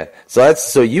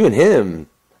 So you and him,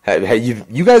 have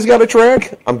you guys got a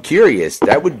track? I'm curious.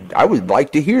 I would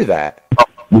like to hear that.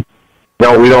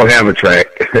 No, we don't have a track.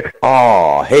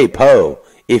 Oh, hey Poe,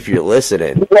 if you're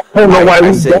listening,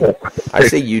 I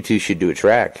say you two should do a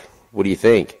track. What do you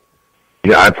think?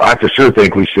 Yeah, I for sure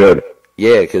think we should.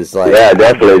 Yeah, because yeah,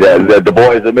 definitely. The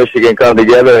boys of Michigan come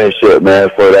together and shit, man,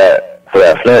 for that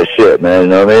Flint shit, man. You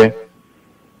know what I mean?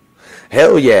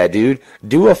 Hell yeah, dude.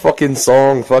 Do a fucking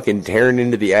song fucking tearing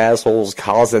into the assholes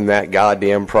causing that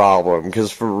goddamn problem.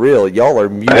 Because for real, y'all are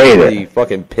mutually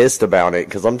fucking pissed about it.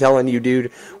 Because I'm telling you,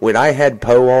 dude, when I had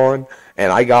Poe on and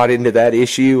I got into that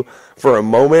issue, for a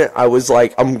moment, I was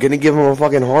like, I'm going to give him a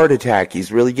fucking heart attack.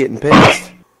 He's really getting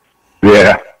pissed.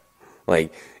 Yeah.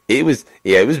 Like, it was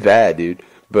bad, dude.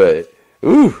 But,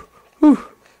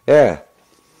 yeah.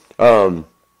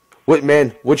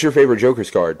 What's your favorite Joker's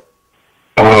card?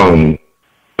 I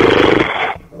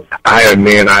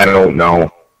don't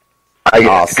know.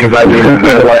 Awesome. I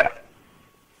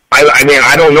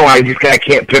don't know. I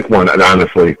can't pick one,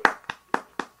 honestly,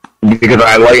 because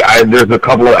I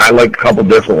like a couple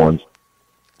different ones.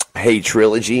 Hey,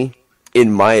 Trilogy,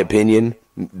 in my opinion,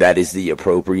 that is the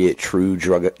appropriate true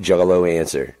Juggalo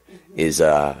answer. Is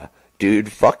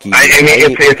dude, fuck you. I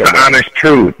mean, it's the honest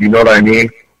truth. You know what I mean?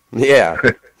 Yeah,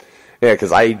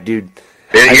 because dude.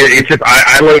 It's just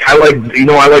I like you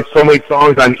know, I like so many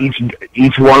songs on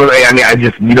each one of them. I mean, I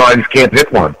just can't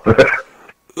pick one.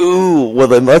 Ooh, well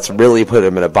then let's really put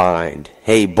him in a bind.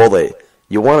 Hey, Bullet,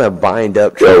 you want to bind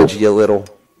up Trilogy a little?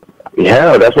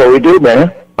 Yeah, that's what we do,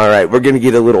 man. All right, we're gonna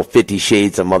get a little 50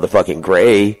 Shades of motherfucking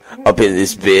gray up in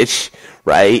this bitch,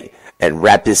 right? And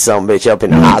wrap this sumbitch up in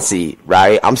the hot seat,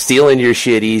 right? I'm stealing your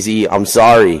shit, Easy. I'm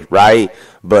sorry, right?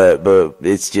 But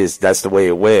it's just, that's the way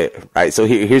it went, right? So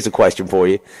here's a question for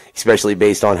you, especially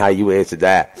based on how you answered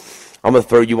that. I'm going to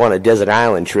throw you on a desert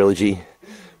island, Trilogy.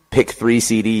 Pick 3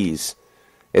 CDs.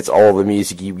 It's all the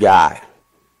music you got.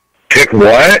 Pick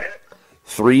what?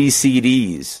 3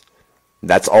 CDs.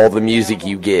 That's all the music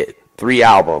you get. 3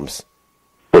 albums.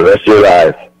 For the rest of your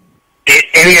life.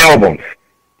 Any album.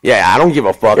 Yeah, I don't give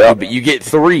a fuck, but you get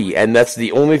 3, and that's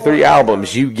the only 3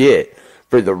 albums you get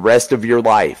for the rest of your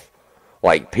life.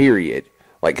 Like, period.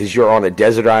 Like, because you're on a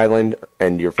desert island,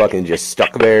 and you're fucking just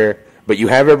stuck there, but you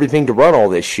have everything to run all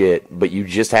this shit, but you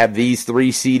just have these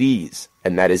 3 CDs,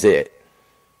 and that is it.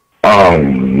 Oh,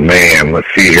 man,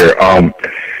 let's see here.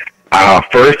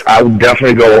 First, I would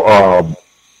definitely go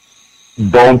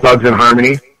Bone Thugs and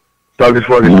Harmony. Thugs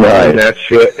fucking right. That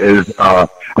shit is.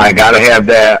 I gotta have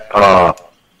that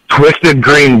Twisted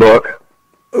Green Book.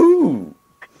 Ooh.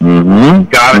 Mm-hmm.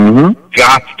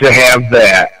 Got to have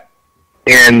that.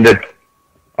 And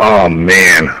oh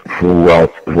man, who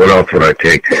else? What else would I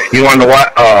take? You want to know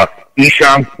what?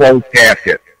 Isham Closed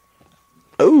Casket.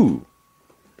 Ooh.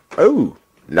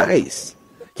 Nice.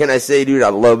 Can I say, dude, I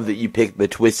love that you picked the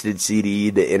Twisted CD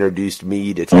that introduced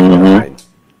me to Tech Nine.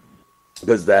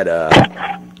 Because that,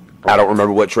 I don't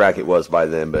remember what track it was by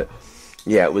then, but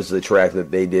yeah, it was the track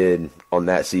that they did on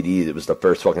that CD. It was the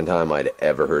first fucking time I'd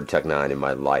ever heard Tech Nine in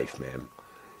my life, man.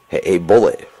 Hey,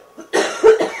 Bullet.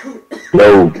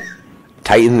 No.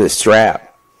 Tighten the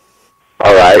strap.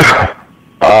 All right.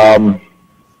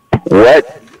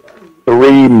 What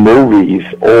 3 movies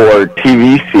or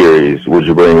TV series would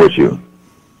you bring with you?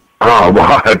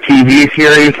 A TV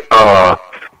series,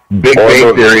 Big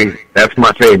Bang Theory. That's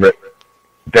my favorite.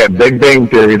 That Big Bang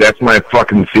Theory, that's my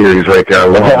fucking series right there. I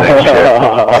love that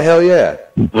shit. Hell yeah.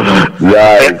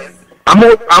 Nice. I'm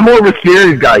more of a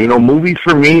series guy. You know, movies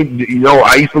for me, you know,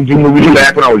 I used to do movies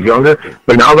back when I was younger,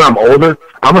 but now that I'm older,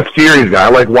 I'm a series guy. I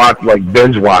like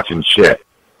binge watching shit.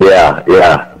 Yeah.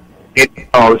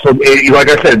 Like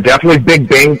I said, definitely Big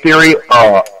Bang Theory.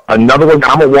 Another one,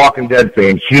 I'm a Walking Dead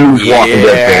fan, huge Walking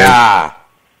Dead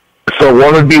fan. So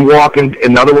one would be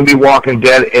another one would be Walking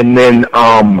Dead, and then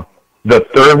the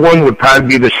third one would probably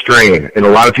be The Strain. And a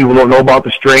lot of people don't know about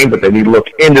The Strain, but they need to look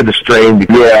into The Strain.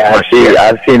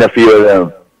 I've seen a few of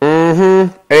them.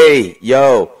 Mm-hmm. Hey,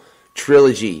 yo,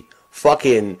 Trilogy.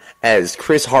 Fucking, as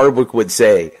Chris Hardwick would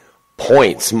say,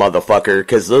 points, motherfucker,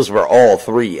 because those were all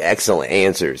 3 excellent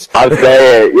answers. I'll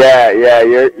say it. Yeah.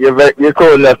 You're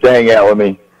cool enough to hang out with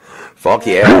me. Fuck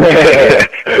yeah.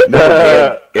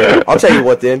 Yeah. I'll tell you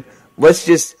what then. Let's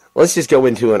just go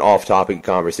into an off-topic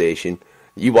conversation.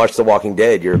 You watch The Walking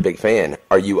Dead. You're a big fan.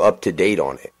 Are you up to date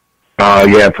on it?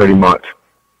 Yeah, pretty much.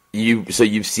 So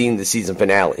you've seen the season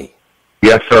finale?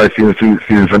 Yes, sir. I've seen the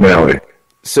season finale.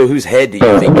 So whose head do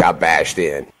you think got bashed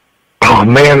in? Oh,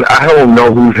 man, I don't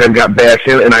know whose head got bashed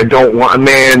in, and I don't want...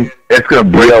 Man, it's going to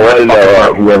break my fucking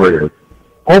heart, whoever it is.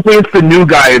 Hopefully it's the new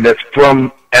guy that's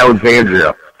from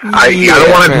Alexandria. I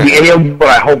don't want it to be any of them, but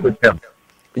I hope it's him.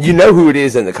 You know who it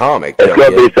is in the comic. It's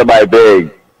going to be somebody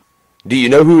big. Do you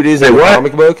know who it is in the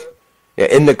comic book? Yeah,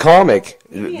 in the comic,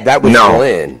 that was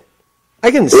Glenn. I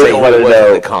can say what it was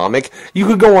in the comic. You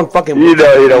could go on fucking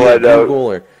Google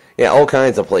or all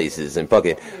kinds of places and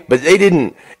fucking. But they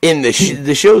didn't. In the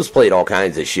shows played all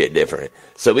kinds of shit different.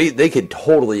 So they could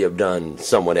totally have done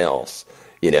someone else.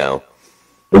 You know.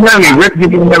 I mean, Rick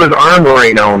didn't even have his arm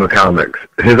right now in the comics.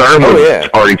 His arm was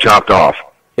already chopped off.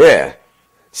 Yeah.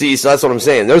 See, so that's what I'm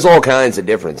saying. There's all kinds of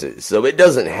differences. So it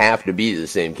doesn't have to be the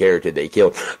same character they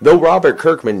killed. Though Robert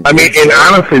Kirkman... I mean, and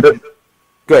honestly,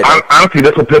 honestly,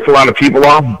 this will piss a lot of people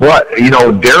off, but, you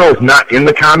know, Daryl's not in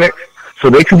the comics, so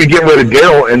they could be getting rid of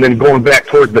Daryl and then going back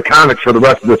towards the comics for the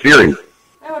rest of the series.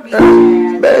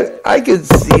 I could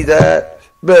see that,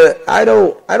 but I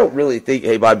don't really think...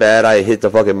 Hey, my bad, I hit the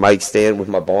fucking mic stand with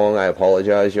my bong. I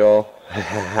apologize, y'all.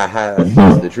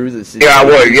 The truth is... Yeah,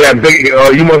 well, you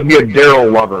must be a Daryl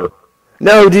lover.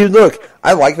 No, dude, look,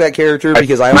 I like that character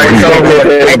because I like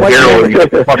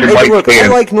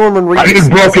Norman Reedus. I just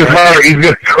broke his heart. He's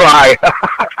gonna cry.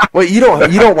 Wait, you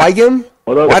don't like him?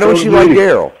 Why don't you like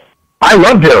Daryl? I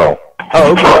love Daryl.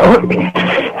 Oh,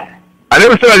 okay. I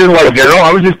never said I didn't like Daryl.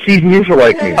 I was just teasing you for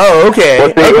liking me. Oh, okay. Well,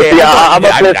 see, I'm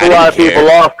going to piss a lot of people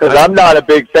off because I'm not a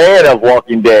big fan of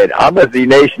Walking Dead. I'm a Z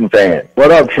Nation fan.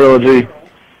 What up, Trilogy?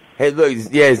 Hey, look,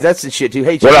 yeah, that's the shit, too.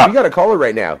 Hey, Chuck, we got a caller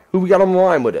right now. Who we got on the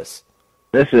line with us?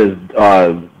 This is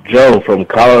Joe from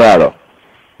Colorado.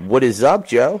 What is up,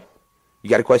 Joe? You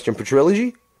got a question for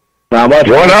Trilogy? Not much.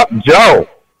 What up, Joe?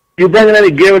 You bringing any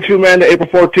gear with you, man, to April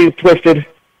 14th Twisted?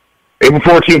 April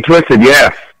 14th Twisted,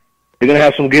 yes. You going to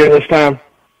have some gear this time?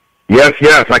 Yes,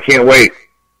 I can't wait.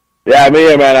 Yeah, I'm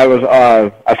here, man. I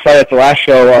saw you at the last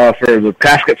show for the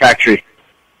Casket Factory.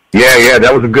 Yeah,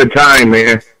 that was a good time,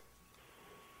 man.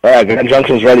 All right, Gun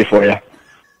Junction's ready for you.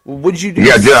 What'd you do?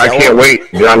 Yeah, dude, I can't wait.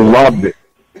 Dude, I loved it.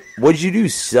 What'd you do?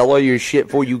 Sell all your shit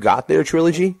before you got there,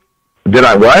 Trilogy? Did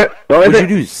I what? What'd you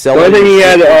do? Sell the only thing he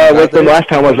had with him last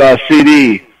time was a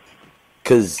CD.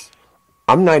 Because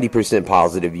I'm 90%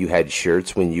 positive you had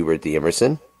shirts when you were at the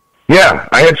Emerson. Yeah,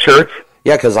 I had shirts.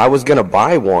 Yeah, because I was going to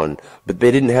buy one, but they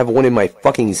didn't have one in my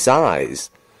fucking size.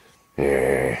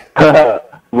 Right? Yeah,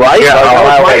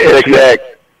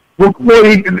 well,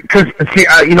 because, see,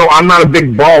 I'm not a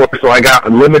big baller, so I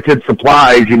got limited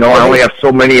supplies, I only have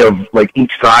so many of, like,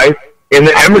 each size. And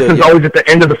then Emerson's always at the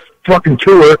end of the fucking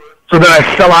tour, so then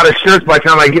I sell out of shirts by the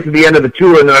time I get to the end of the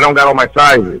tour, and then I don't got all my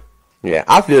sizes. Yeah,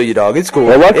 I feel you, dog. It's cool.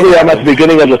 Well, luckily I'm at the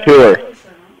beginning of the tour.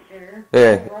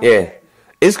 Yeah.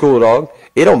 It's cool, dog.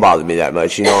 It don't bother me that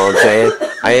much, you know what I'm saying?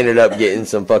 I ended up getting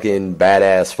some fucking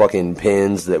badass fucking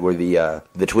pins that were the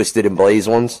Twisted and Blaze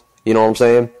ones. You know what I'm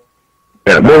saying?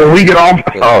 Yeah, well, when we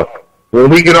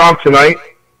get off tonight,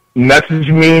 message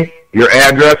me your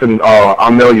address, and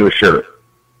I'll mail you a shirt.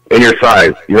 And your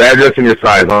size. Your address and your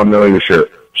size, I'll mail you a shirt.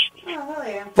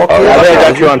 Fuck I yeah. think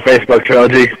I got you on Facebook,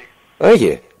 Trilogy. Thank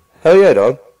you. Hell yeah,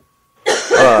 dog.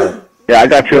 Yeah, I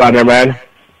got you on there, man.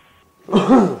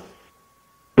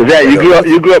 Yeah,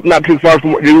 you grew up not too far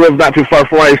from where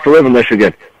I used to live in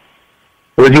Michigan.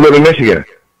 Where'd you live in Michigan?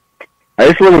 I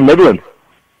used to live in Midland.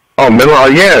 Oh, Midland. Oh,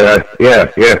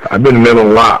 yeah. I've been to Midland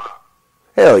a lot.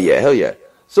 Hell yeah.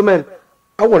 So, man,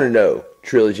 I want to know,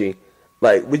 Trilogy,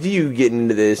 like, with you getting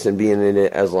into this and being in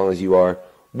it as long as you are,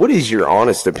 what is your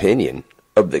honest opinion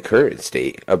of the current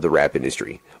state of the rap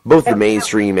industry? Both the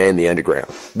mainstream and the underground,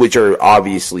 which are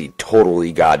obviously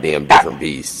totally goddamn different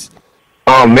beasts.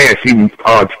 Oh, man, see,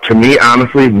 to me,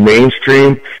 honestly,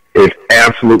 mainstream is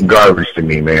absolute garbage to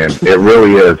me, man. It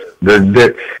really is.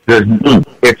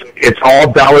 It's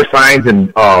all dollar signs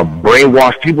and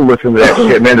brainwashed people listen to that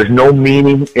shit, man. There's no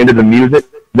meaning into the music.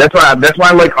 That's why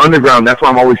I like underground. That's why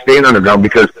I'm always staying underground,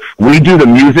 because we do the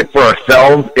music for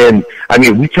ourselves, and I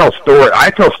mean, we tell stories.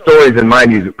 I tell stories in my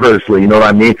music personally. You know what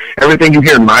I mean? Everything you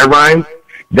hear in my rhymes,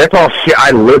 that's all shit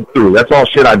I lived through. That's all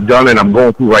shit I've done and I'm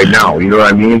going through right now. You know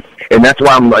what I mean? And that's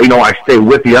why I stay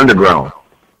with the underground.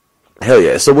 Hell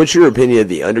yeah. So what's your opinion of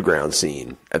the underground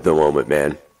scene at the moment,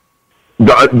 man?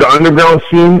 The underground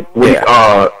scene,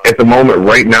 at the moment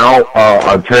right now,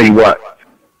 I'll tell you what,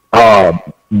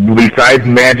 besides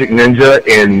Magic Ninja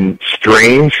and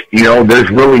Strange, there's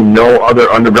really no other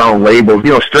underground labels.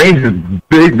 Strange is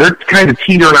big. They're kind of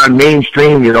teetering on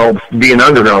mainstream, being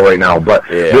underground right now. But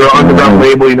they're an underground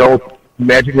label,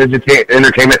 Magic Ninja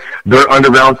Entertainment, they're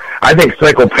underground. I think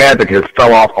Psychopathic has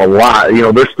fell off a lot.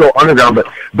 They're still underground, but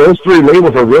those three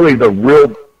labels are really the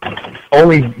real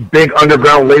only big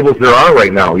underground labels there are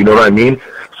right now. You know what I mean?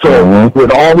 So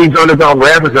with all these underground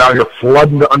rappers out here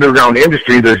flooding the underground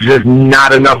industry, there's just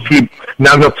not enough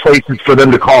places for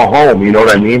them to call home. You know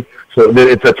what I mean? So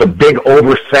it's a big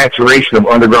oversaturation of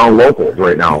underground locals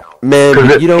right now. Man,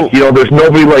 there's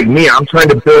nobody like me. I'm trying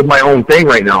to build my own thing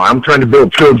right now. I'm trying to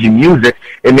build Trilogy Music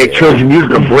and make Trilogy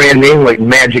Music a brand name like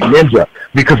Magic Ninja,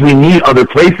 because we need other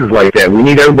places like that. We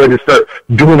need everybody to start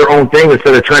doing their own thing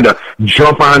instead of trying to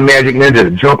jump on Magic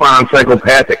Ninja, jump on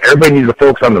Psychopathic. Everybody needs to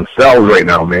focus on themselves right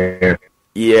now, man.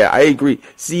 Yeah, I agree.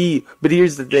 See, but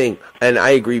here's the thing, and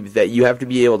I agree with that. You have to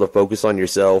be able to focus on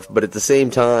yourself, but at the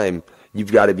same time,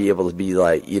 you've got to be able to be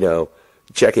like,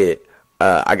 check it.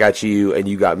 I got you and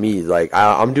you got me. Like,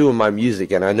 I'm doing my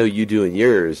music and I know you doing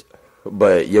yours,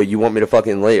 but you want me to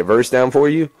fucking lay a verse down for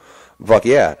you? Fuck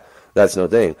yeah. That's no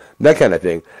thing. That kind of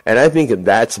thing. And I think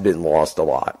that's been lost a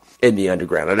lot in the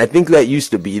underground. And I think that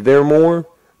used to be there more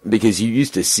because you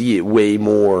used to see it way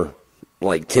more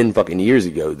like 10 fucking years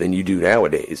ago than you do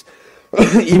nowadays.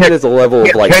 Even at the level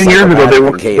of like 10 years ago they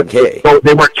were KMK.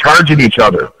 They weren't charging each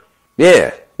other.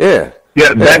 Yeah.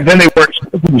 Back then they weren't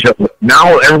charging each other.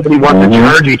 Now everybody wants to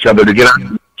charge each other to get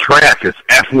on track. It's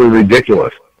absolutely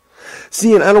ridiculous.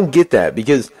 See, and I don't get that,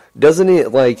 because doesn't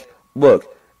it, like, look,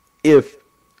 if,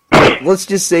 let's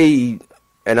just say,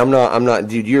 and I'm not,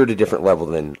 dude, you're at a different level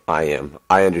than I am.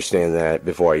 I understand that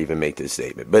before I even make this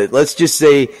statement. But let's just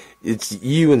say it's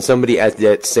you and somebody at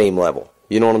that same level.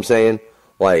 You know what I'm saying?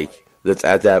 Like, that's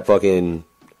at that fucking,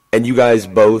 and you guys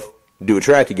both do a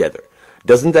track together.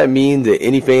 Doesn't that mean that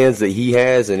any fans that he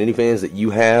has and any fans that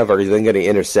you have are then going to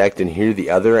intersect and hear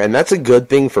the other? And that's a good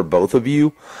thing for both of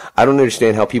you. I don't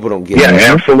understand how people don't get it.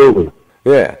 Yeah, absolutely.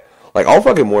 Yeah. Like, I'll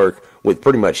fucking work with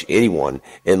pretty much anyone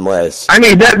unless... I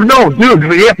mean, dude,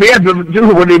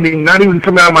 what do you mean? Not even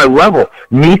coming out of my level.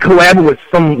 Me collabing with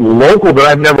some local that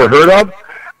I've never heard of,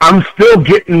 I'm still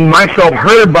getting myself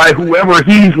heard by whoever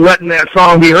he's letting that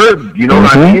song be heard. You know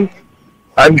what I mean?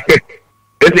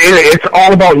 It's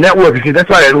all about networking. See, that's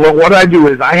why what I do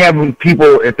is I have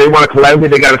people, if they want to collab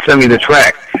with me, they got to send me the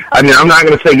track. I mean, I'm not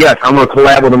going to say yes, I'm going to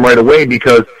collab with them right away,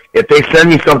 because if they send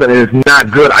me something and it's not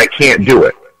good, I can't do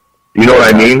it. You know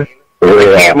what I mean?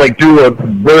 I can't do a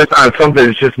verse on something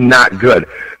that's just not good.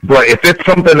 But if it's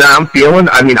something that I'm feeling,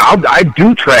 I mean, I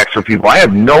do tracks for people. I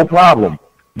have no problem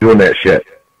doing that shit.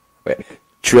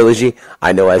 Trilogy,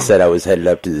 I know I said I was headed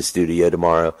up to the studio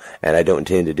tomorrow, and I don't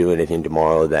intend to do anything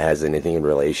tomorrow that has anything in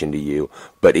relation to you,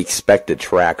 but expect a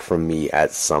track from me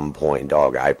at some point,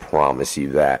 dog. I promise you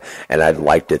that. And I'd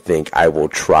like to think I will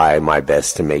try my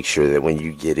best to make sure that when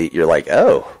you get it, you're like,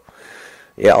 oh,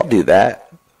 yeah, I'll do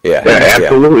that. Yeah,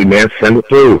 absolutely, man. Send it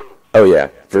through. Oh, yeah,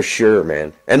 for sure,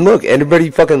 man. And look, everybody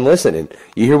fucking listening,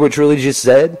 you hear what Trilogy just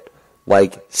said?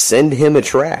 Like, send him a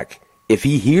track. If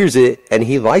he hears it and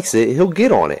he likes it, he'll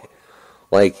get on it.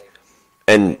 Like,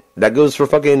 and that goes for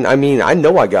fucking, I mean, I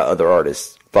know I got other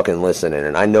artists fucking listening,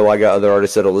 and I know I got other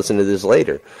artists that'll listen to this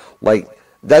later. Like,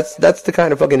 that's the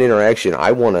kind of fucking interaction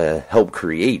I want to help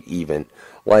create, even.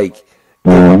 Like,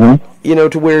 you know,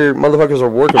 to where motherfuckers are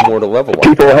working more to level up.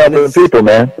 People helping people,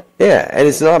 man. Yeah, and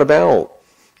it's not about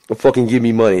fucking give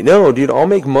me money. No, dude, I'll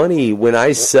make money when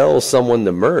I sell someone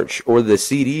the merch or the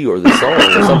CD or the song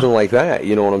or something like that.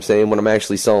 You know what I'm saying? When I'm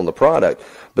actually selling the product.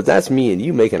 But that's me and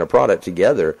you making a product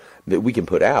together that we can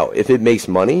put out. If it makes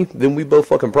money, then we both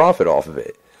fucking profit off of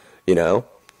it. You know?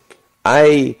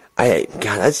 God,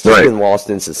 that's just been lost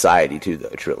in society too, though,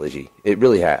 Trilogy. It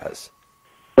really has.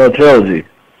 So, Trilogy.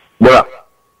 What up?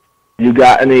 You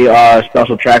got any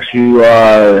special tracks you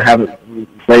haven't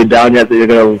laid down yet that you're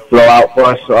going to throw out for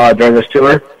us during this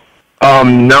tour?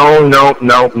 No,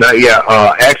 not yet.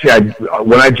 Actually,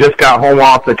 when I just got home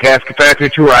off the Casket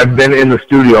Factory tour, I've been in the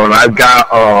studio and I've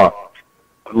got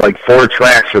like 4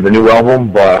 tracks for the new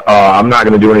album, but I'm not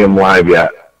going to do any of them live yet.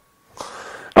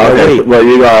 Okay, well,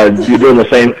 you're doing the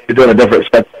same. You're doing a different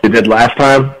set you did last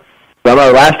time. I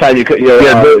remember last time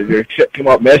your shit came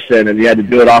up missing, and you had to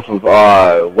do it off of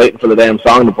waiting for the damn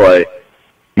song to play.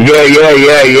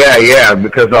 Yeah.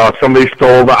 Because somebody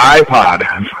stole the iPod.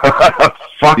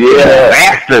 Fucking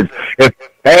bastards!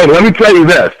 Hey, let me tell you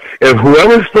this: if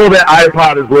whoever stole that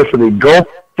iPod is listening, go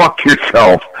fuck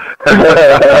yourself.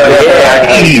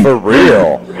 Yeah, for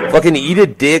real. Fucking eat a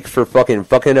dick for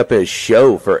fucking up a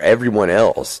show for everyone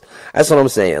else. That's what I'm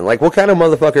saying. Like, what kind of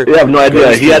motherfucker? You have no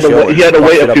idea. He had to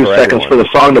wait a few seconds for the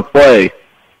song to play.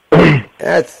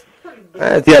 That's we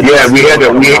had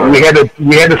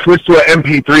to switch to an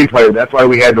MP3 player. That's why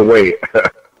we had to wait.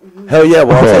 Hell yeah!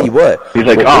 Well, I'll tell you what. He's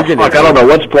like, oh fuck, I don't know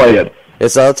what's playing.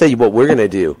 Yes, I'll tell you what we're gonna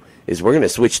do is we're gonna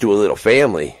switch to a little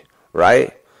family,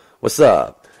 right? What's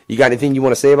up? You got anything you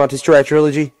want to say about this track,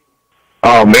 Trilogy?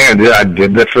 Oh man, dude, I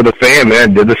did this for the fam,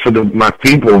 man. Did this for my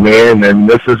people, man. And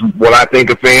this is what I think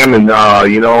of fam, and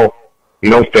you know,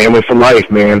 family for life,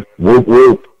 man. Whoop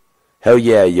whoop. Hell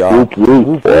yeah, y'all. Whoop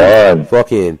whoop.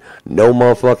 Fucking no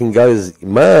motherfucking goes,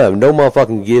 mom. No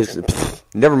motherfucking gives. Pfft,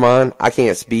 never mind. I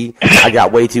can't speak. I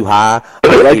got way too high.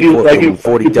 You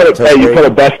put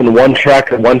a best in one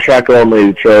track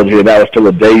only, Trilogy, and that was till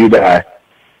the day you die.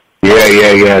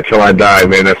 Yeah, till I die,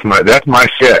 man. That's my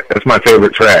shit. That's my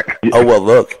favorite track. Oh, well,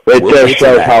 look. It just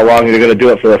shows how long you're going to do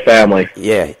it for the family.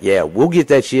 Yeah. We'll get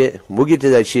that shit. We'll get to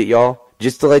that shit, y'all.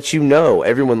 Just to let you know,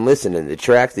 everyone listening, the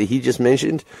track that he just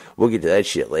mentioned, we'll get to that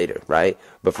shit later, right?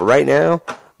 But for right now,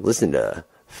 listen to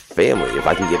Family, if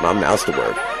I can get my mouse to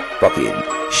work. Fucking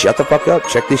shut the fuck up.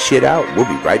 Check this shit out. We'll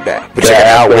be right back. But check it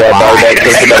out. We're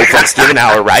live. No Thanksgiving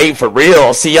hour, right? For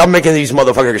real. See, I'm making these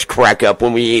motherfuckers crack up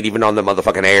when we ain't even on the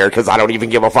motherfucking air because I don't even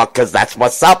give a fuck because that's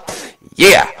what's up.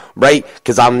 Yeah, right?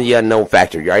 Because I'm the unknown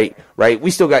factor, right? Right? We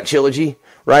still got Trilogy,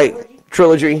 right?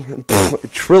 Trilogy.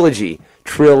 Trilogy.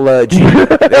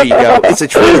 There you go. It's a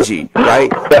trilogy,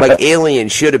 right? Like Alien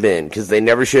should have been, because they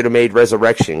never should have made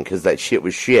Resurrection, because that shit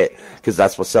was shit, because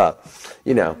that's what's up.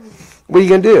 You know. What are you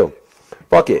going to do?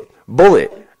 Fuck it.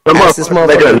 Bullet. Ask this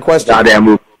motherfucker a question.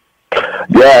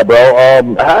 Yeah,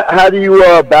 bro. How do you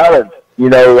balance,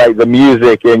 like the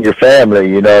music and your family?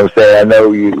 You know what I'm saying? I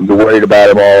know you're worried about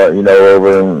them all,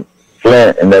 over in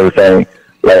Flint and everything.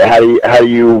 Like, how do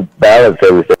you balance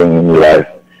everything in your life?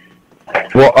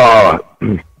 Well,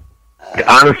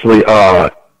 honestly,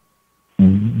 the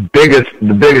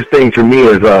biggest thing for me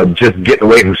is just getting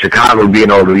away from Chicago,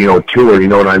 being able to tour, you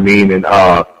know what I mean, and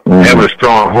having a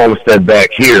strong homestead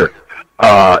back here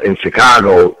in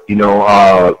Chicago.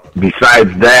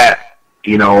 Besides that,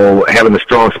 having the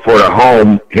strong support at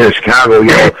home here in Chicago.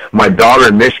 My daughter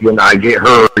in Michigan, I get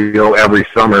her every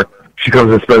summer. She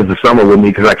comes and spends the summer with me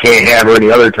because I can't have her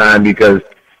any other time, because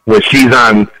when she's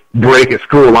on break at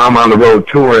school, I'm on the road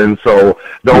touring, so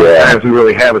the only times we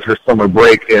really have is her summer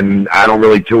break, and I don't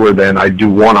really tour then. I do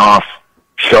one-off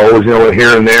shows,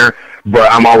 here and there,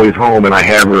 but I'm always home, and I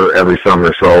have her every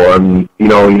summer, so,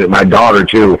 my daughter,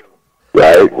 too.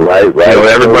 Right.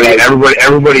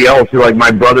 Everybody else, like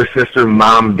my brother, sister,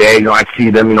 mom, dad, I see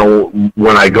them,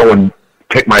 when I go and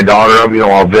pick my daughter up,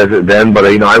 I'll visit then, but,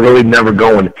 I really never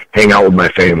go and hang out with my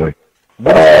family.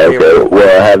 Okay.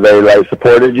 Well, have they like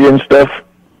supported you and stuff?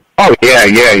 Oh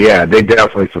yeah. They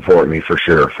definitely support me for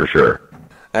sure.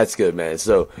 That's good, man.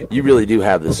 So you really do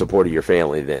have the support of your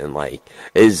family then. Like,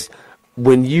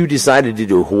 when you decided to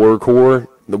do horrorcore,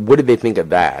 what did they think of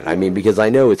that? I mean, because I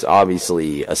know it's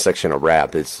obviously a section of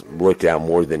rap that's looked at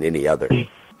more than any other.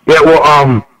 Yeah,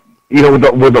 well, you know,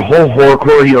 with the whole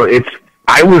horrorcore, you know,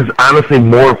 I was honestly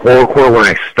more horrorcore when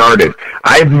I started.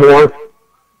 I have more,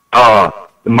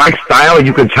 my style,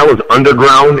 you can tell is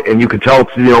underground, and you can tell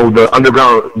it's, you know, the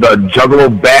underground, the juggalo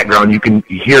background you can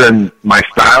hear in my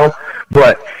style,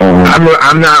 but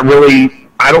I'm not really,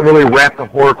 I don't really rap the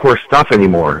horrorcore stuff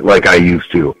anymore like I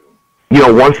used to. You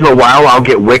know, once in a while I'll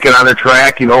get Wicked on a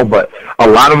track, you know, but a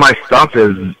lot of my stuff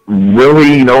is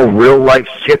really, you know, real life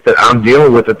shit that I'm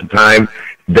dealing with at the time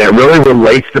that really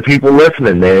relates to people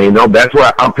listening, man. You know, that's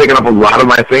why I'm picking up a lot of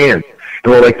my fans.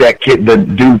 You know, like that kid, the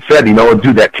dude said, you know,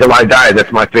 dude, that Till I Die,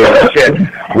 that's my favorite shit.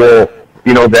 Well,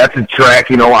 you know, that's a track,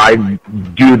 you know,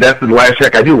 that's the last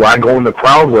track I do. I go in the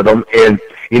crowd with them, and,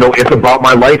 you know, it's about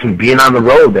my life and being on the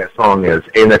road, that song is.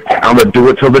 And I'm going to do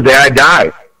it till the day I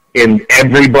die. And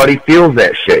everybody feels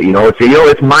that shit, you know.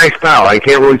 It's my style. I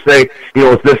can't really say, you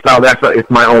know, it's this style, it's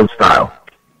my own style.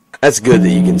 That's good that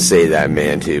you can say that,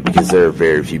 man, too, because there are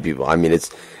very few people. I mean,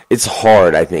 it's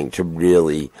hard, I think, to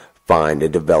really find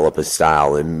and develop a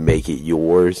style and make it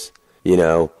yours, you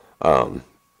know.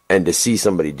 And to see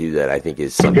somebody do that, I think,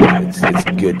 is something it's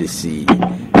good to see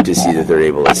that they're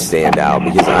able to stand out.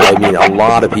 Because, I mean, a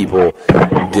lot of people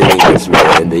doing this,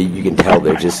 man, and you can tell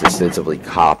they're just ostensibly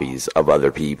copies of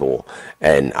other people.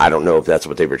 And I don't know if that's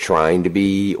what they were trying to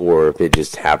be or if it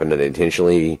just happened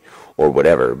unintentionally or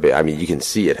whatever. But, I mean, you can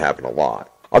see it happen a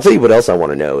lot. I'll tell you what else I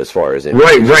want to know as far as...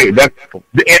 Right. That's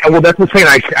the thing.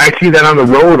 I see that on the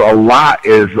road a lot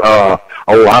is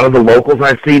a lot of the locals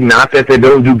I see, not that they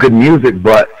don't do good music,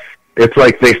 but it's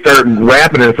like they start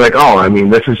rapping and it's like, oh, I mean,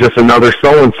 this is just another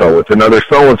so-and-so. It's another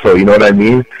so-and-so, you know what I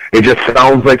mean? It just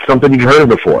sounds like something you've heard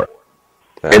before.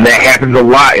 And that happens a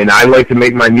lot, and I like to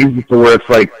make my music to where it's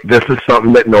like, this is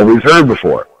something that nobody's heard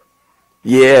before.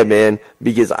 Yeah, man,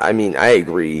 because, I mean, I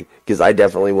agree, because I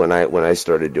definitely, when I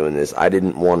started doing this, I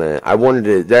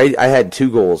had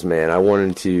two goals, man. I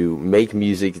wanted to make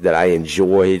music that I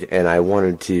enjoyed, and I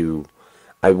wanted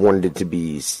it to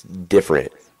be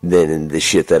different than the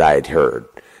shit that I had heard,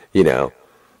 you know.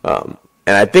 And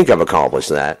I think I've accomplished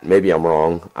that. Maybe I'm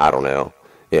wrong. I don't know.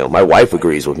 You know, my wife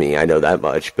agrees with me. I know that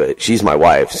much, but she's my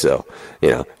wife, so,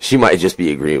 you know, she might just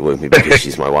be agreeing with me because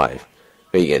she's my wife.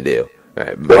 What are you going to do?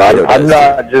 Right, well, I'm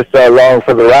not just along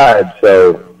for the ride,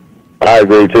 so I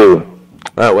agree too.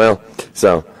 Oh, well,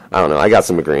 so, I don't know. I got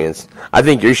some agreements. I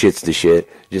think your shit's the shit,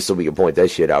 just so we can point that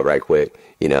shit out right quick,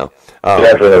 you know.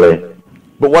 Definitely.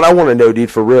 But what I want to know, dude,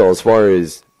 for real, as far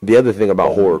as the other thing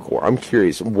about horrorcore, I'm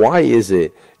curious, why is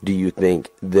it, do you think,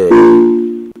 that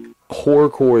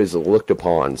horrorcore is looked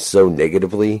upon so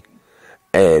negatively,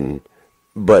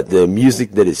 but the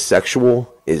music that is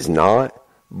sexual is not?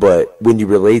 But when you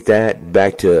relate that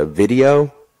back to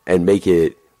video and make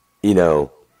it, you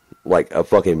know, like a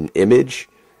fucking image,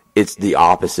 it's the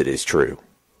opposite is true.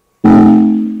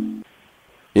 You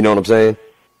know what I'm saying?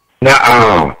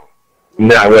 No,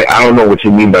 wait, I don't know what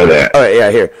you mean by that. All right,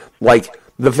 yeah, here. Like,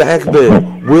 the fact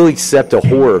that we'll accept a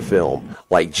horror film,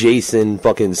 like Jason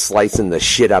fucking slicing the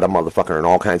shit out of motherfucker and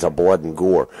all kinds of blood and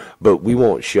gore, but we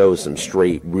won't show some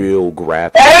straight, real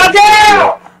graphic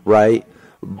shit, right?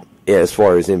 Yeah, as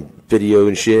far as in video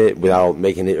and shit, without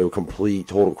making it a complete,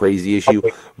 total crazy issue.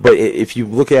 But if you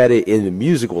look at it in the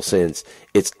musical sense,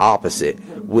 it's opposite.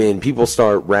 When people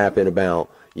start rapping about,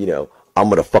 you know, I'm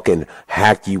gonna fucking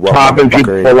hack you up, popping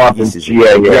people up,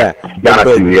 yeah.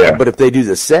 But if they do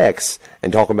the sex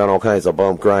and talk about all kinds of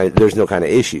bump grind, there's no kind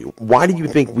of issue. Why do you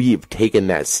think we've taken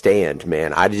that stand,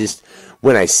 man?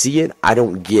 When I see it, I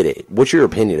don't get it. What's your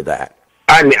opinion of that?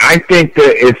 I mean, I think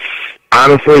that it's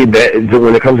honestly that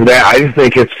when it comes to that, I just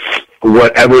think it's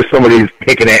whatever somebody's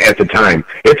picking at the time.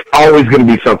 It's always going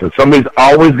to be something. Somebody's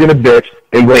always going to bitch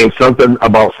and blame something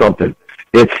about something.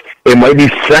 It might be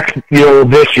sex, you know,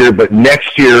 this year, but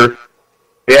next year,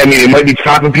 I mean, it might be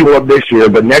chopping people up this year,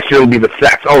 but next year it'll be the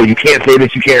sex. Oh, you can't say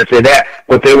this, you can't say that,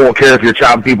 but they won't care if you're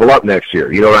chopping people up next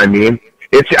year. You know what I mean?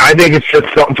 I think it's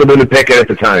just something for them to pick at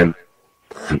the time.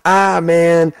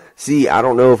 Man, see, I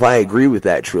don't know if I agree with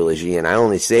that Trilogy, and I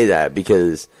only say that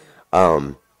because,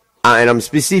 I'm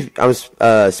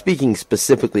speaking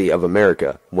specifically of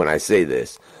America when I say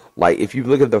this. Like, if you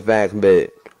look at the fact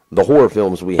that the horror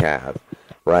films we have,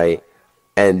 right,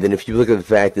 and then if you look at the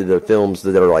fact that the films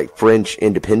that are like French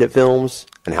independent films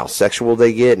and how sexual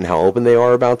they get and how open they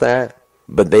are about that,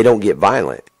 but they don't get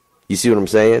violent. You see what I'm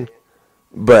saying?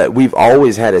 But we've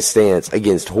always had a stance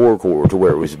against horrorcore to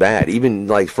where it was bad, even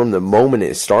like from the moment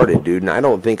it started, dude. And I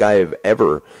don't think I have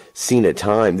ever seen a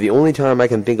time. The only time I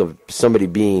can think of somebody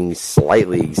being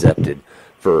slightly accepted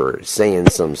for saying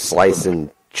some slice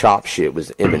and chop shit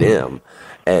was Eminem,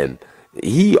 and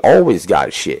he always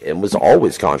got shit and was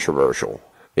always controversial.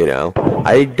 You know,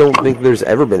 I don't think there's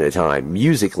ever been a time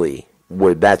musically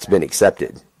where that's been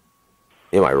accepted.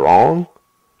 Am I wrong?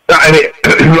 I mean,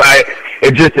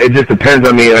 it just depends.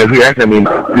 I mean, as we asked, I mean,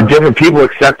 the different people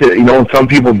accept it, you know, and some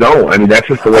people don't. I mean, that's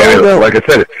just the way. Like I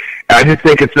said, I just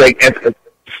think it's like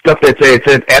stuff that it's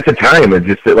at the time. It's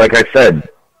just like I said.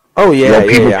 Oh yeah, you know,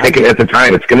 people take it at the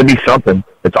time. It's going to be something.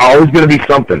 It's always going to be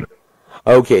something.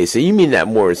 Okay, so you mean that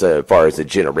more as far as a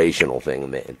generational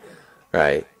thing, then,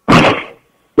 right? I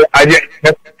just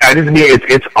mean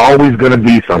it's always going to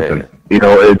be something. Yeah. You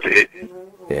know,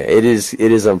 Yeah, it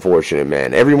is unfortunate,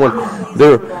 man. Everyone,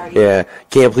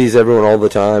 can't please everyone all the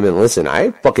time. And listen,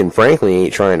 I fucking frankly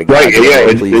ain't trying to please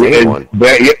anyone.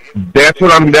 That's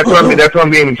what I'm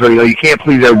aiming for. You know, you can't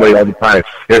please everybody all the time.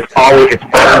 It's always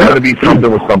going to be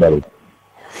something with somebody.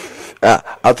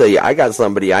 I'll tell you, I got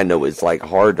somebody I know is like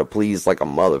hard to please like a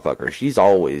motherfucker. She's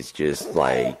always just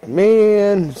like,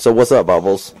 man. So what's up,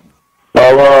 Bubbles?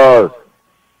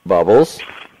 Bubbles?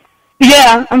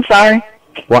 Yeah, I'm sorry.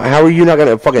 Well, how are you not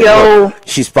gonna fucking? Yo. Look,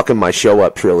 she's fucking my show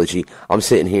up, Trilogy. I'm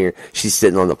sitting here. She's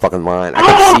sitting on the fucking line. I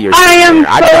can see her.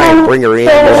 I try and bring her in,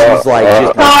 but she's like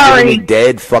just giving me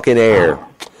dead fucking air.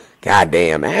 God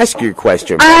damn! Ask your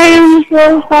question. I'm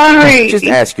so sorry. Just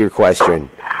ask your question.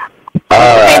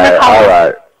 All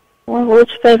right.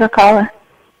 What's your favorite color?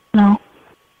 No.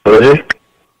 What was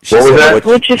that?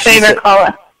 What's your favorite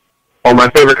color? Oh, my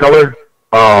favorite color?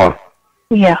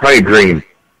 Yeah. Probably green.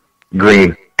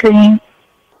 Green.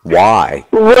 Why?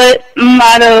 What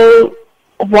motto?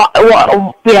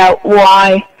 Why?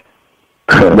 Why?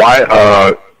 'Cause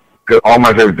all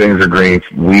my favorite things are green.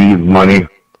 Weed, money.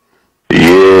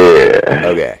 Yeah.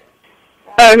 Okay.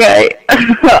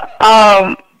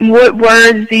 What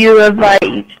words do you live by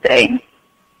each day?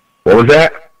 What was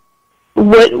that?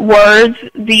 What words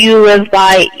do you live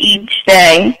by each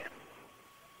day?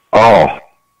 Oh,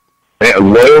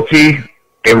 loyalty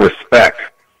and respect.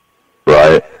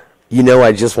 Right. You know,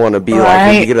 I just want to be like,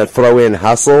 are you going to throw in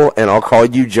hustle, and I'll call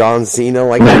you John Cena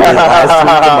like I did last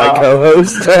week to my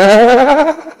co-host?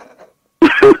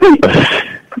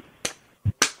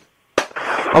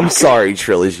 I'm sorry,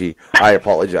 Trilogy. I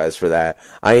apologize for that.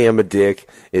 I am a dick.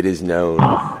 It is known.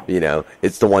 You know,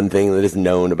 it's the one thing that is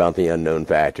known about the unknown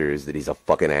factor is that he's a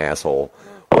fucking asshole.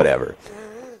 Whatever.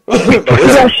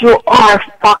 Yes, you are,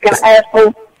 fucking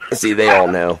asshole. See, they all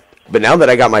know. But now that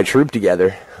I got my troop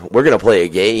together, we're going to play a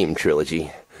game, Trilogy.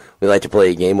 We like to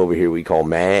play a game over here we call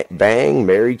Bang,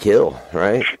 Marry, Kill,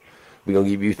 right? We're going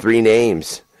to give you 3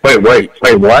 names. Wait,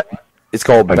 what? It's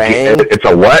called Bang. It's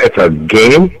a what? It's a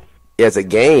game? Yeah, it's a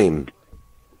game.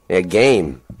 A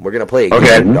game. We're going to play a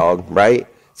game, dog, right?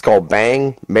 It's called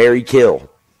Bang, Marry, Kill.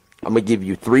 I'm going to give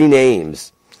you 3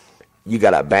 names. You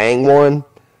got to bang one,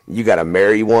 you got to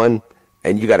marry one,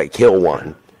 and you got to kill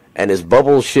one. And as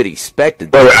Bubbles should expect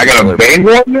it. I gotta bang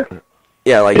one?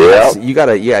 Yeah, like you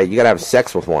gotta have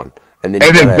sex with one. And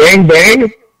then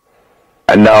bang?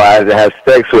 No, I have to have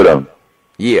sex with him.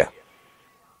 Yeah.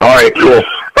 Alright, cool.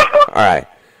 Alright.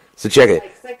 So check it.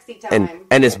 And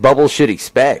as Bubbles should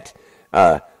expect,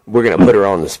 we're gonna put her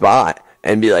on the spot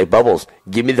and be like, Bubbles,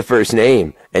 give me the first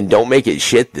name and don't make it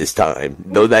shit this time.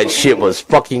 Though that shit was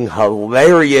fucking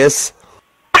hilarious.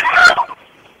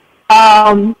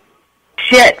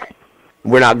 Shit.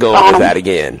 We're not going with that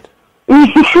again. I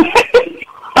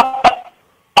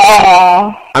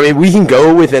mean, we can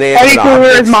go with an answer. Freddy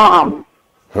Krueger's mom.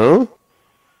 Huh?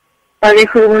 Freddy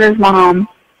Krueger's mom.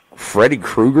 Freddy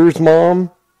Krueger's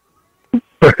mom?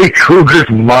 Freddy Krueger's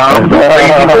mom?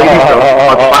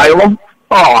 Asylum?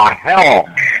 Oh, hell.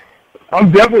 I'm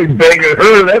definitely banging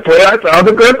her. That's why I sound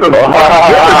aggressive. All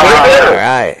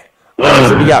right.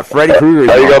 So we got Freddy Krueger's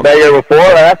mom. Are you going to bang her before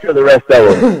or after the rest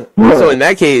of them? So in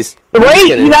that case... You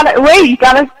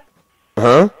gotta...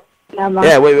 Huh?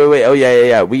 Yeah, wait. Oh,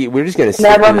 yeah. We're just gonna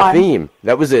stick to the theme.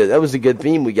 That was a good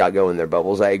theme we got going there,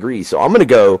 Bubbles. I agree. So I'm gonna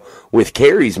go with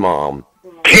Carrie's mom.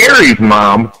 Carrie's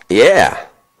mom? Yeah.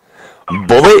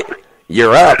 Bullet,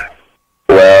 you're up.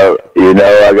 Well, you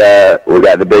know, we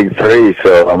got the big 3,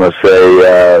 so I'm gonna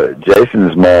say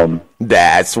Jason's mom.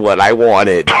 That's what I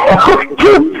wanted. So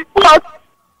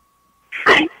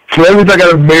that means I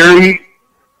gotta marry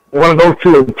one of those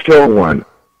 2 and kill one.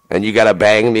 And you gotta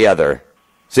bang the other.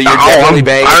 So you're definitely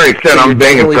banging. I already said I'm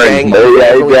banging Freddy's.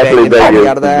 Yeah, he's definitely banging.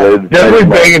 Definitely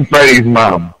banging Freddy's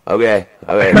mom. Okay.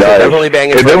 I mean, definitely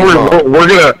banging. And then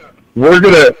we're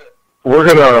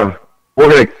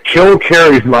gonna kill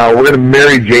Carrie's mom. We're gonna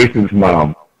marry Jason's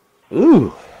mom.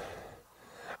 Ooh,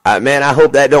 man, I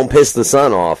hope that don't piss the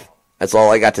sun off. That's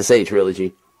all I got to say,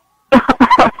 Trilogy.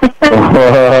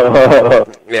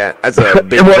 Yeah, that's a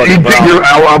big fucking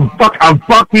problem. I'm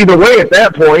fucked either way at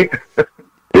that point.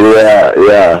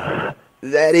 Yeah.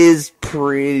 That is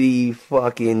pretty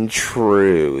fucking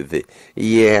true.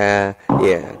 Yeah,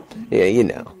 you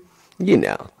know.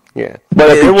 Yeah. But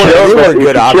if you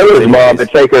kill his mom and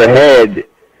take her head,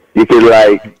 you could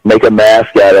like make a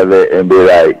mask out of it and be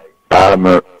like, I'm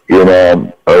a, or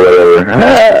whatever.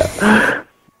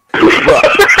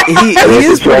 he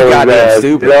is pretty goddamn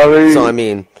stupid. You know what I mean? So I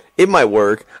mean, it might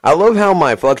work. I love how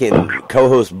my fucking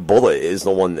co-host Bullet is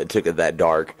the one that took it that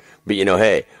dark. But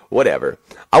hey, whatever.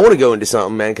 I want to go into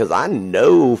something, man, because I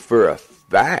know for a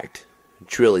fact,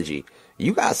 Trilogy,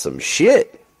 you got some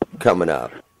shit coming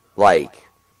up. Like,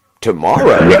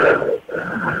 tomorrow.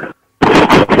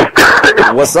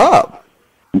 What's up?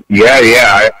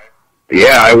 Yeah,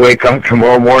 I wake up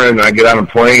tomorrow morning and I get on a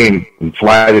plane and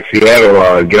fly to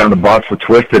Seattle, get on the bus with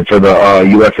Twisted for the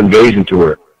U.S. Invasion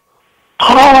Tour.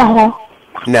 Oh.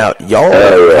 Now, y'all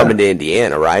are coming to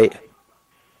Indiana, right?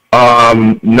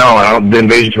 No, the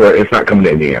Invasion Tour, it's not coming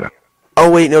to Indiana.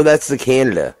 Oh, wait, no, that's the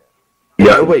Canada.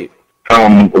 Yeah. Oh, wait.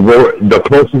 We're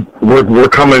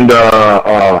coming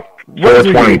to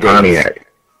 420 Pontiac.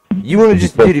 You want to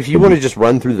just, dude, if you want to just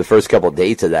run through the first couple of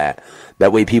dates of that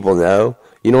way people know,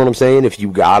 you know what I'm saying? If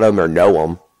you got them or know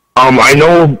them. I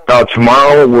know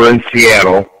tomorrow we're in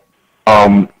Seattle.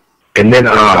 And then,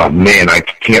 man, I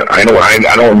can't. I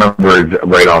don't remember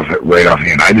right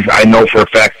offhand. I know for a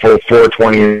fact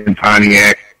 420 in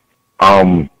Pontiac.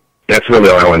 That's really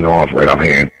all I want to know off right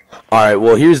offhand. All right,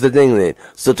 well, here's the thing then.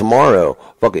 So tomorrow,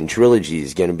 fucking Trilogy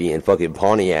is gonna be in fucking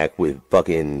Pontiac with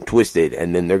fucking Twisted,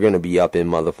 and then they're gonna be up in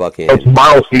motherfucking. Oh,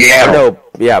 tomorrow, Seattle. No,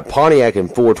 yeah, Pontiac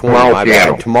and 420. My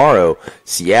bad. Tomorrow,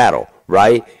 Seattle.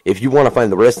 Right? If you want to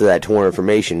find the rest of that tour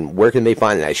information, where can they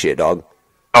find that shit, dog?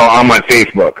 Oh, on my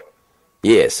Facebook.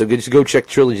 Yeah, so just go check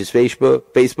Trilogy's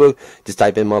Facebook. Just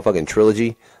type in motherfucking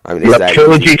Trilogy. I mean,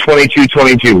 Trilogy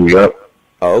 2222. Yep.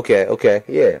 Oh, okay,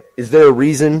 yeah. Is there a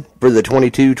reason for the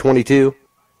 2222?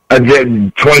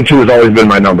 22 has always been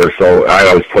my number, so I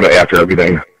always put it after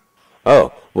everything.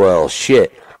 Oh, well,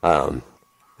 shit.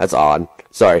 That's odd.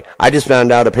 Sorry. I just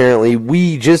found out,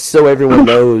 apparently, just so everyone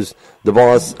knows, the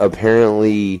boss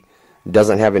apparently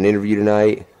doesn't have an interview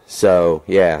tonight. So,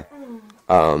 yeah.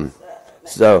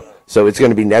 So it's going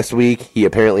to be next week. He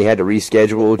apparently had to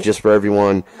reschedule just for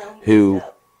everyone who...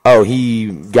 Oh,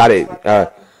 he got it...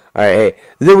 All right,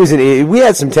 hey, we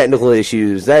had some technical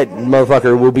issues. That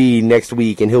motherfucker will be next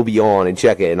week, and he'll be on and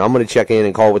check it. And I'm going to check in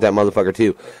and call with that motherfucker,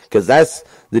 too. Because that's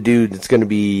the dude that's going to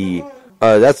be...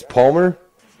 that's Palmer?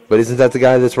 But isn't that the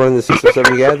guy that's running the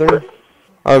 607 Gathering?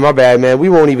 Oh, my bad, man. We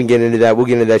won't even get into that. We'll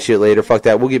get into that shit later. Fuck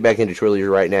that. We'll get back into Trilogy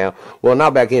right now. Well,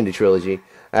 not back into Trilogy.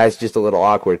 That's just a little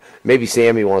awkward. Maybe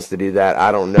Sammy wants to do that.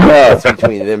 I don't know. It's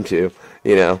between them two,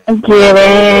 you know.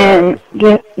 I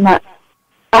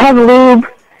have lube.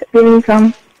 Give me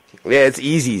some. Yeah, it's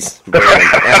Easies. And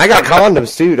I got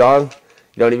condoms too, dog.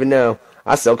 You don't even know.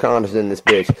 I sell condoms in this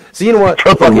bitch. So you know what?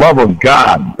 For the love of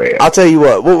God, man. I'll tell you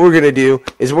what we're going to do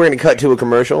is we're going to cut to a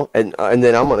commercial, and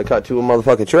then I'm going to cut to a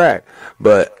motherfucking track.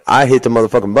 But I hit the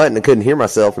motherfucking button and couldn't hear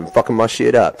myself and fucking my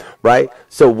shit up, right?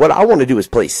 So what I want to do is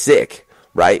play Sick,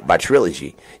 right, by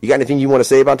Trilogy. You got anything you want to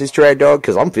say about this track, dog?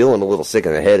 Because I'm feeling a little sick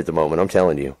in the head at the moment, I'm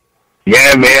telling you.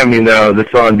 Yeah, man, I mean, this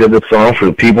song did the song for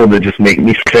the people that just make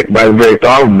me sick by the very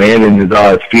thought of them, man, and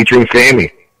it's featuring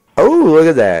Sammy. Oh, look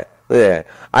at that. Yeah.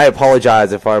 I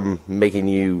apologize if I'm making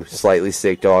you slightly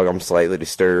sick, dog. I'm slightly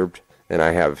disturbed, and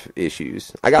I have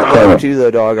issues. I got love too, though,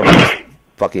 dog. I'm just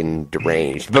fucking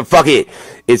deranged. But fuck it.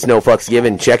 It's no fucks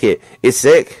given. Check it. It's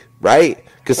sick, right?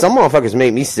 Because some motherfuckers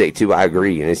make me sick, too. I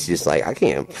agree. And it's just like, I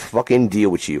can't fucking deal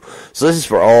with you. So this is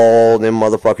for all them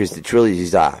motherfuckers that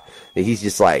Trilogy's got. And he's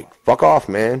just like, fuck off,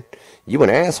 man. You an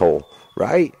asshole,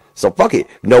 right? So fuck it.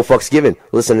 No fucks given.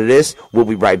 Listen to this. We'll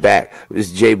be right back.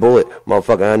 This is Jay Bullet,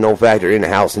 motherfucking Unknown Factor in the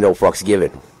house. No fucks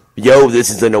given. Yo, this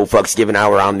is the No Fucks Given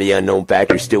Hour. I'm the Unknown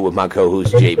Factor, still with my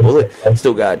co-host Jay Bullet.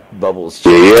 Still got Bubbles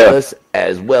with us,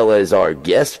 as well as our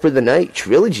guest for the night,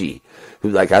 Trilogy. Who,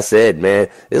 like I said, man,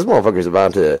 this motherfucker's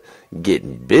about to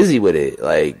get busy with it.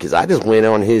 Like, because I just went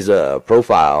on his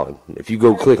profile. If you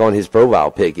go click on his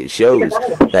profile pic, it shows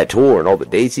that tour and all the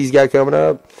dates he's got coming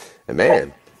up. And,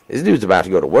 man, this dude's about to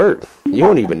go to work. You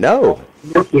don't even know.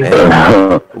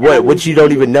 What you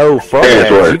don't even know from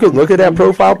that. You can look at that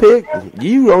profile pic.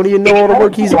 You don't even know all the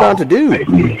work he's about to do.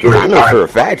 Because I know for a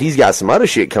fact he's got some other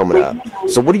shit coming up.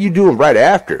 So what are you doing right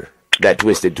after that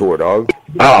Twisted tour, dog?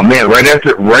 Oh man, right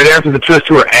after the Twist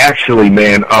tour, actually,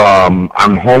 man,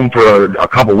 I'm home for a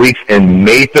couple weeks, and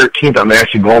May 13th, I'm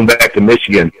actually going back to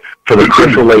Michigan for the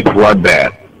Crystal Lake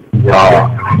Bloodbath.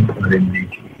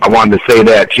 I wanted to say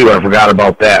that too. I forgot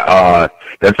about that.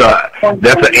 That's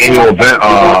an annual event.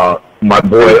 My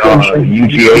boy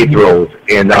UGA throws,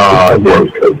 and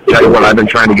tell you what, I've been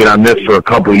trying to get on this for a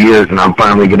couple of years, and I'm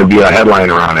finally going to be a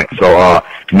headliner on it. So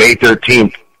May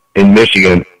 13th in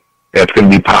Michigan, that's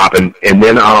going to be popping. And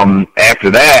then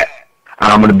after that,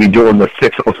 I'm going to be doing the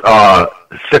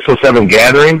 607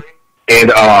 Gathering,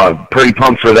 and pretty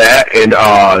pumped for that. And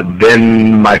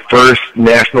then my first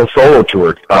national solo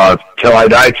tour, Till I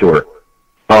Die tour,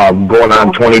 going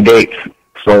on 20 dates.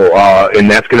 So, and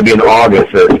that's going to be in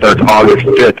August. It starts August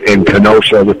 5th in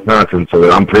Kenosha, Wisconsin. So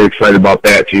I'm pretty excited about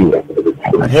that too.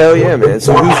 Hell yeah, man.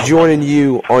 So who's joining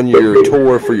you on your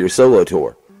tour for your solo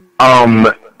tour?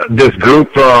 This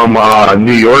group from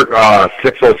New York,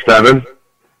 607.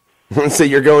 So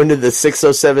you're going to the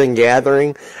 607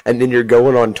 Gathering, and then you're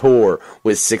going on tour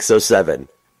with 607.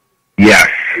 Yes.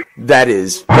 That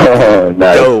is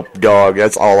Nice. dope, dog.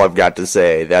 That's all I've got to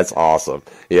say. That's awesome.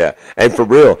 Yeah. And for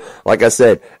real, like I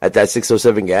said, at that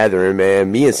 607 Gathering,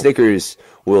 man, me and Snickers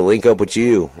will link up with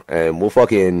you, and we'll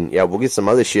we'll get some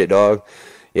other shit, dog.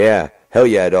 Yeah. Hell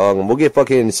yeah, dog. And we'll get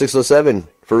fucking 607.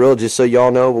 For real, just so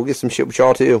y'all know, we'll get some shit with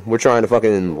y'all, too. We're trying to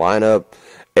fucking line up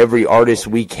every artist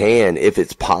we can, if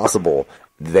it's possible,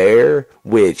 there,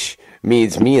 which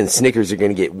means me and Snickers are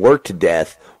going to get worked to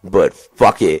death, but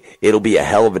fuck it, it'll be a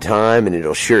hell of a time, and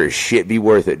it'll sure as shit be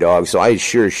worth it, dog. So I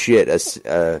sure as shit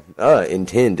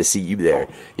intend to see you there.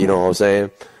 You know what I'm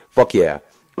saying? Fuck yeah.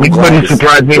 It wouldn't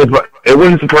surprise me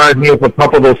if a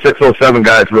couple of those 607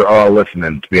 guys were all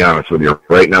listening, to be honest with you,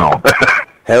 right now.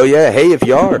 Hell yeah. Hey, if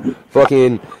you are,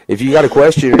 if you got a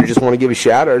question or just want to give a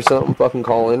shout out or something, fucking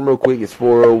call in real quick. It's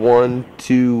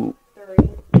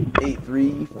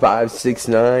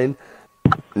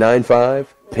 401-283-569-95.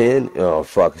 Pin. Oh,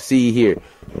 fuck. See here.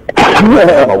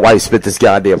 My wife spit this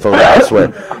goddamn phone out, I swear.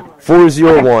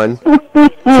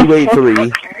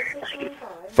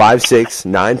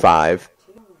 401-283-5695.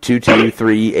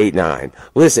 22389.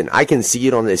 Listen, I can see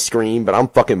it on this screen, but I'm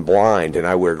fucking blind and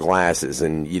I wear glasses,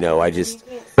 and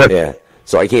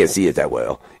so I can't see it that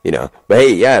well, But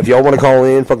hey, yeah, if y'all want to call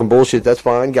in, fucking bullshit, that's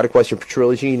fine. Got a question for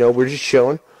Trilogy? We're just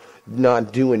chilling,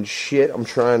 not doing shit. I'm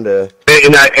trying to.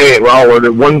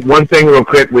 One thing real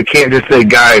quick, we can't just say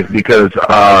guys because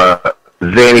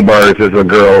Zanny Bars is a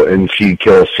girl and she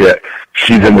kills shit.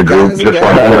 She's in the group. Just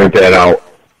want to point that out.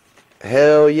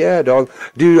 Hell yeah, dog.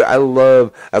 Dude,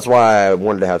 that's why I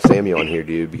wanted to have Sammy on here,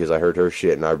 dude, because I heard her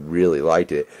shit and I really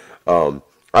liked it.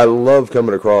 I love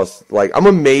coming across, I'm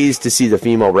amazed to see the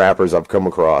female rappers I've come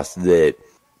across, that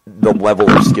the level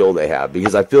of skill they have,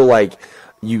 because I feel like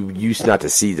you used not to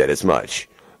see that as much.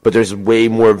 But there's way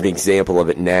more of an example of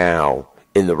it now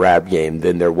in the rap game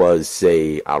than there was,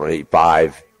 say,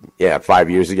 5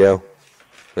 years ago.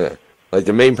 Yeah. Like,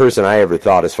 the main person I ever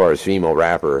thought as far as female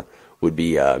rapper would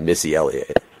be Missy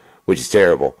Elliott, which is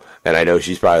terrible. And I know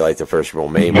she's probably like the first real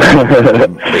main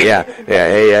one. But yeah,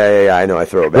 I know I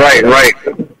throw it back. Right.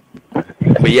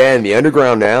 But yeah, in the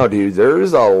underground now, dude,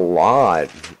 there's a lot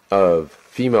of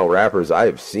female rappers I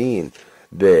have seen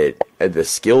that at the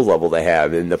skill level they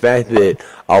have, and the fact that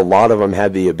a lot of them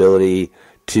have the ability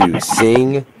to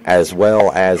sing as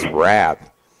well as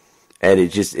rap, and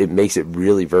it makes it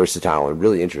really versatile and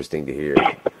really interesting to hear.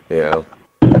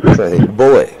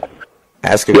 Bullet.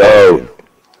 Ask a question.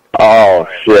 Oh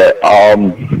shit. All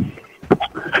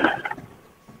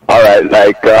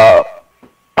right,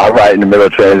 I'm right in the middle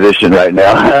of transition right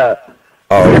now.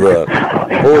 Oh look,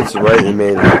 Bullet's right in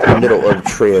the middle of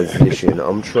transition.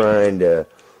 I'm trying to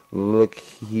look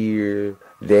here.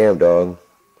 Damn, dog.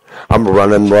 I'm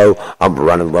running low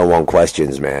on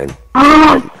questions, man.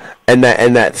 And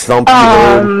that thump you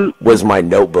heard was my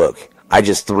notebook. I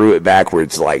just threw it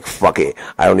backwards like, fuck it.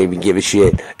 I don't even give a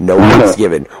shit. No one's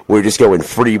given. We're just going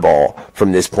free ball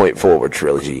from this point forward,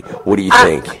 Trilogy. What do you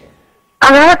think? I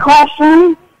got a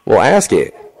question. Well, ask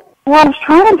it. Well, I was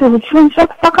trying to do it. You didn't shut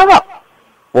the fuck up.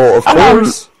 Well, of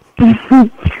course. What's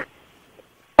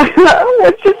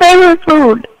your favorite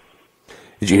food?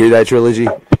 Did you hear that, Trilogy?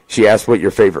 She asked what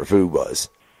your favorite food was.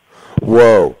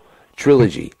 Whoa.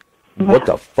 Trilogy. What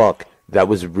the fuck? That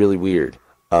was really weird.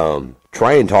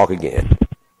 Try and talk again.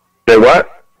 Say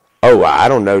what? Oh, I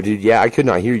don't know, dude. Yeah, I could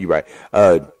not hear you right.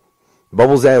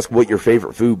 Bubbles asked what your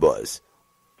favorite food was.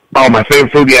 Oh, my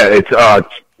favorite food, yeah, it's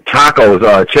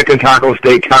tacos, chicken taco,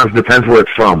 steak tacos, depends where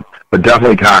it's from, but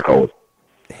definitely tacos.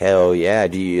 Hell yeah.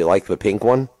 Do you like the pink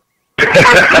one? That's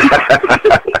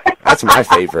my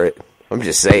favorite. I'm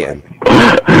just saying.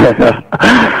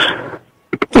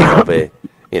 But,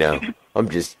 you know, I'm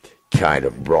just kind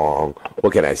of wrong.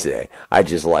 What can I say? I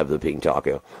just love the pink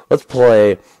taco. Let's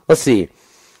see.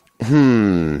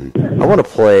 I want to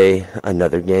play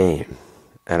another game.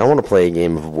 And I want to play a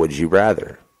game of Would You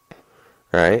Rather.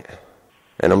 Right?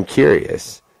 And I'm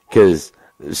curious. Because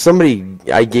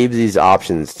I gave these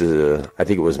options to, I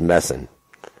think it was Messin.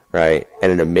 Right?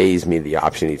 And it amazed me the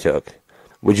option he took.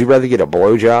 Would you rather get a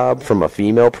blowjob from a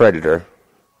female predator,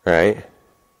 right?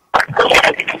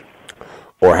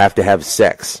 Or have to have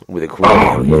sex with a queen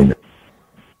alien?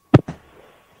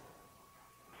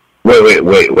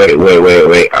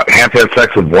 Wait. Have to have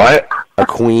sex with what? A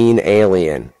queen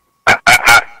alien. A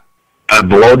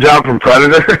blowjob from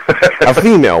Predator? A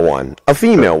female one. A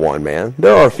female one, man.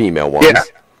 There are female ones. Yeah.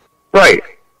 Right.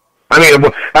 I mean,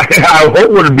 I hope it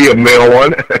would be a male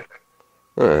one.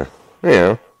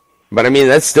 Yeah. But I mean,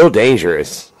 that's still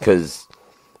dangerous, because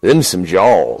them some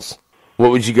jaws.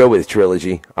 What would you go with,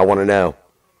 Trilogy? I want to know.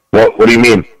 What do you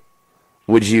mean?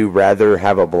 Would you rather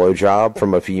have a blowjob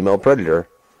from a female predator,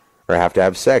 or have to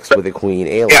have sex with a queen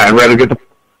alien? Yeah, I'd rather get the...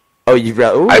 Oh, you'd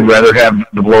rather... I'd rather have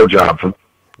the blowjob from...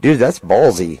 Dude, that's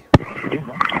ballsy.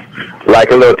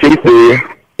 Like a little TC.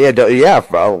 Yeah,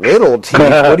 bro. Little teeth.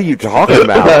 What are you talking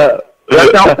about?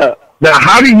 Now,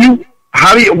 how are you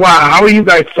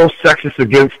guys so sexist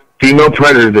against female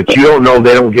predators that you don't know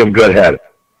they don't give good head?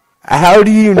 How do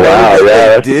you know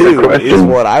that they do is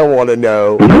what I want to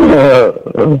know.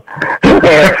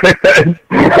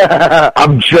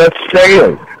 I'm just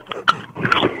saying.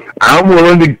 I'm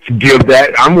willing to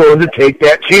take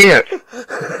that chance.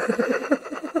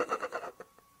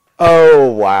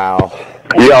 Oh, wow.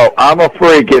 Yo, I'm a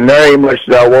freak, and there ain't much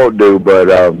that I won't do, but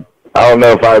I don't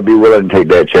know if I'd be willing to take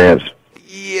that chance.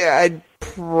 Yeah, I'd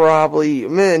probably...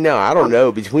 no, I don't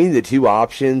know. Between the two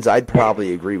options, I'd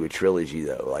probably agree with Trilogy,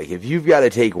 though. Like, if you've got to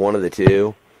take one of the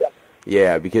two,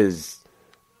 yeah, because,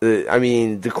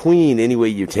 the queen, any way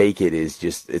you take it, is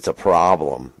just, it's a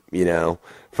problem, you know?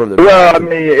 Well, I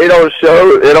mean, it don't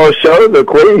show the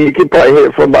queen. You could probably hit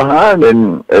it from behind,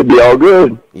 and it'd be all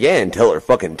good. Yeah, until her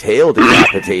fucking tail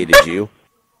decapitated you.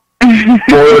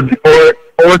 Or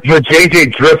the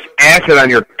JJ drips acid on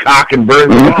your cock and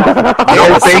burns it off.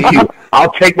 No, thank you.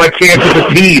 I'll take my chance with the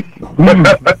teeth.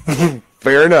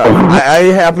 Fair enough. I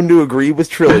happen to agree with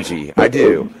Trilogy. I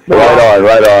do.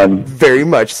 Right on. Very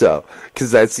much so.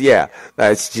 Because that's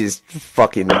just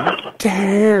fucking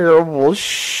terrible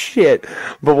shit.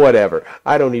 But whatever.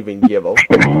 I don't even give a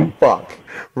fuck.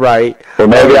 Right? Well,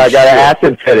 maybe I got an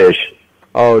acid fetish.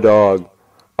 Oh, dog.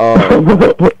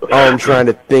 I'm trying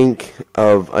to think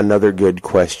of another good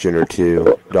question or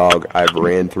two. Dog, I've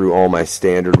ran through all my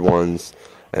standard ones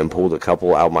and pulled a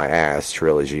couple out my ass,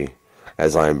 Trilogy,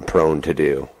 as I'm prone to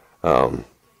do. A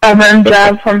rim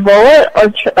job from Bullet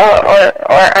or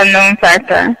Unknown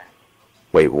Factor?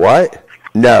 Wait, what?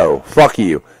 No, fuck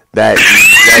you. That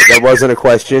wasn't a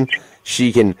question.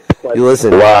 She can...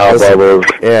 Listen. Wow, listen.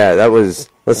 Yeah, that was...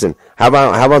 Listen, how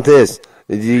about this?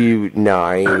 No,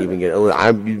 I ain't even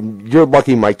gonna... You're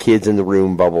lucky my kid's in the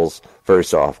room, Bubbles,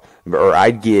 first off. Or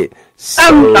I'd get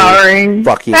so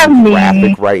fucking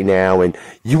graphic right now. And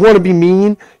you want to be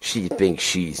mean? She thinks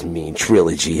she's mean.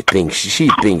 Trilogy thinks she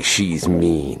thinks she's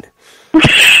mean.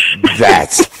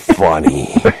 That's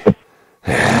funny.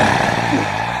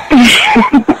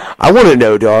 I want to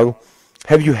know, dog,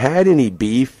 have you had any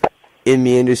beef in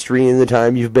the industry in the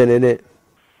time you've been in it?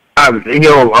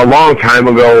 A long time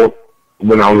ago,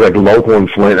 when I was like local in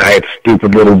Flint, I had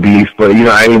stupid little beef. But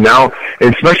now,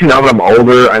 especially now that I'm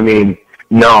older,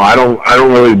 no, I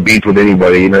don't really beef with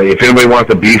anybody. If anybody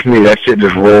wants to beef me, that shit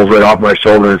just rolls right off my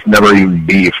shoulder. It's never even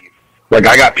beef. Like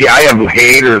I have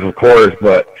haters, of course,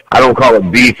 but I don't call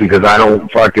it beef because I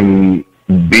don't fucking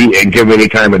beat and give any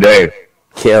time of day.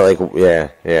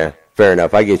 Yeah. Fair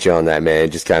enough. I get you on that, man.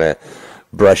 Just kind of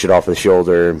brush it off the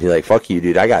shoulder and be like, "Fuck you,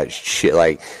 dude. I got shit."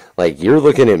 Like you're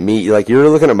looking at me, like you're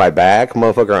looking at my back,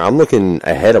 motherfucker. I'm looking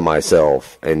ahead of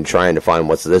myself and trying to find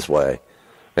what's this way.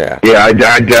 Yeah. Yeah, I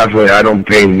definitely. I don't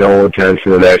pay no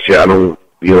attention to that shit. I don't,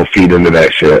 feed into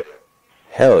that shit.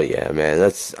 Hell yeah,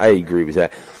 man. I agree with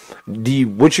that.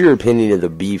 What's your opinion of the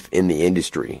beef in the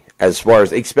industry, as far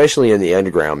as, especially in the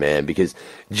underground, man? Because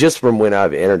just from when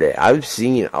I've entered it, I've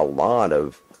seen a lot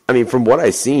of, from what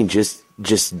I've seen, just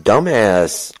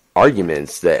dumbass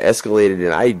arguments that escalated,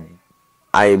 and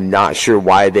I'm not sure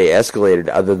why they escalated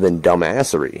other than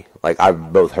dumbassery. Like,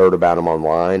 I've both heard about them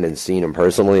online and seen them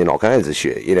personally and all kinds of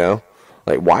shit, you know?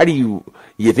 Like, why do you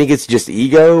think it's just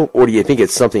ego, or do you think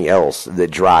it's something else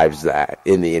that drives that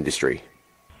in the industry?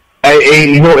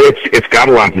 It's got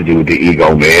a lot to do with the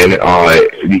ego, man.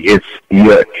 It's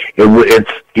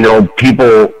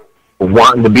people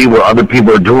wanting to be what other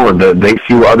people are doing. They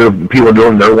see what other people are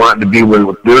doing. They're wanting to be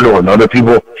what they're doing. Other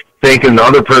people thinking the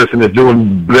other person is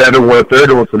doing better than what they're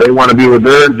doing, so they want to be what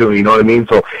they're doing. You know what I mean?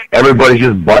 So everybody's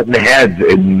just butting heads,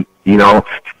 and the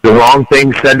wrong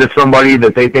thing said to somebody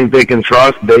that they think they can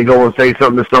trust, they go and say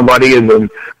something to somebody, and then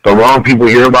the wrong people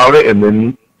hear about it, and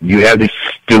then you have this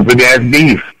stupid ass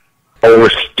beef over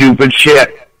stupid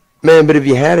shit. Man, but if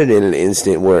you had it in an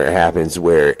instant where it happens,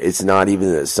 where it's not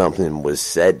even that something was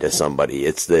said to somebody,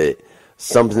 it's that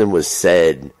something was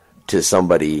said to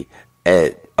somebody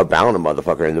about a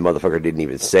motherfucker, and the motherfucker didn't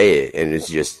even say it, and it's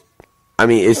just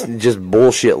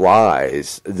bullshit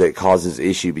lies that causes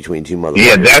issue between two motherfuckers.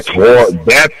 Yeah, that's the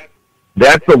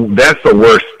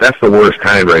worst. That's the worst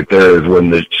kind right there, is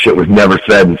when the shit was never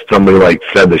said and somebody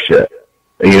said the shit.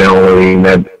 You know what I mean?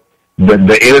 That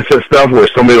the innocent stuff where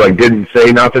somebody didn't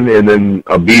say nothing and then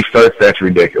a beef starts, that's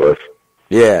ridiculous.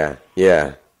 Yeah.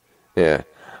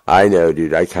 I know,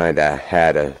 dude. I kind of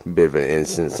had a bit of an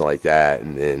instance like that,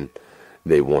 and then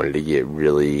they wanted to get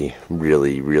really,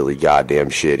 really, really goddamn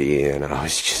shitty, and I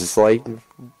was just like,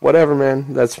 whatever,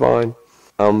 man, that's fine.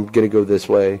 I'm gonna go this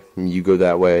way, and you go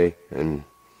that way, and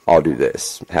I'll do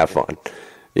this. Have fun,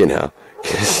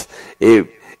 because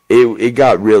it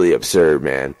got really absurd,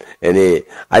 man. And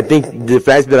I think the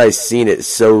fact that I seen it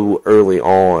so early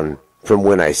on from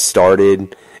when I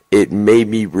started, it made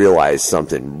me realize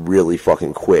something really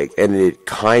fucking quick, and it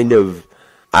kind of,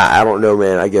 I don't know,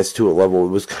 man, I guess to a level it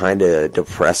was kind of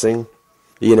depressing,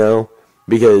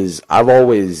 because I've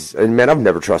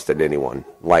never trusted anyone.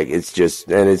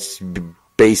 It's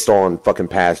based on fucking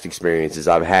past experiences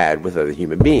I've had with other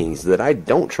human beings that I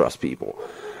don't trust people.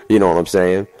 You know what I'm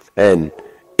saying? And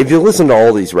if you listen to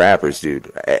all these rappers,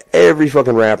 dude, every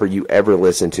fucking rapper you ever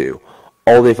listen to,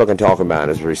 all they fucking talk about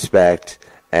is respect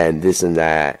and this and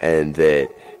that, and that,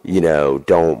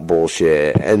 don't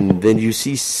bullshit. And then you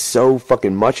see so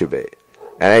fucking much of it.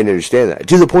 And I didn't understand that.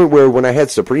 To the point where when I had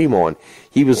Supreme on,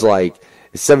 he was like,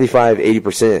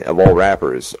 75-80% of all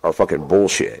rappers are fucking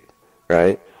bullshit,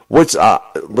 right? Let's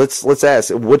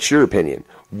ask, what's your opinion?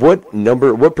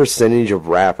 What percentage of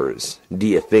rappers do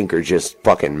you think are just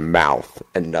fucking mouth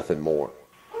and nothing more?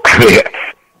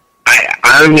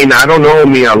 I mean, I don't know.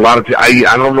 A lot of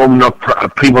I don't know enough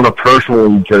people enough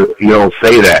personally to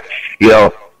say that.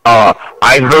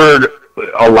 I heard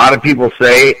a lot of people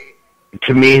say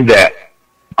to me that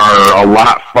are a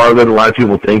lot farther than a lot of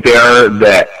people think they are.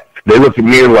 That they look at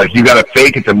me like, you got to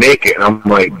fake it to make it, and I'm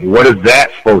like, what is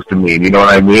that supposed to mean? You know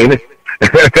what I mean?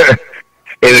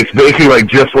 And it's basically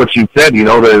just what you said.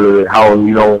 How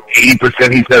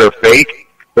 80% he said are fake.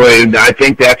 And I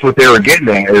think that's what they were getting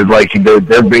at, is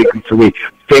they're basically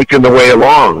faking the way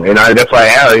along. And that's why I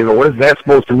asked, what is that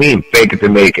supposed to mean, fake it to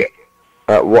make it?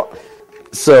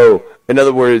 So, in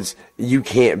other words, you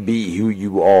can't be who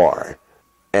you are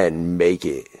and make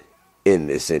it in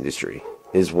this industry,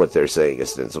 is what they're saying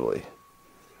ostensibly.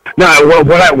 No,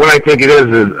 what I think it is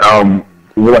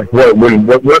what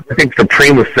I think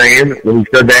Supreme was saying when he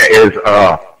said that is,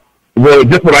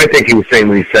 just what I think he was saying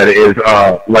when he said it is,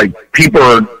 people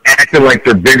are acting like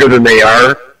they're bigger than they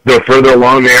are. The further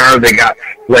along they are, they got,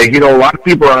 a lot of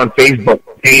people are on Facebook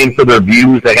paying for their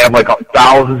views. They have,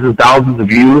 thousands and thousands of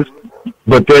views,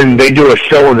 but then they do a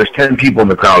show and there's 10 people in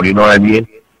the crowd, you know what I mean?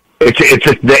 It's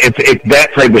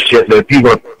that type of shit that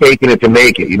people are faking it to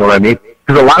make it, you know what I mean?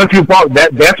 Because a lot of people,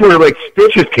 that's where,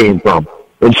 Stitches came from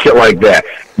and shit like that.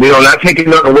 Not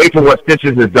taking nothing away from what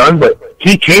Stitches has done, but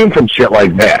he came from shit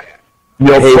like that.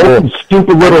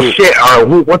 Stupid little shit.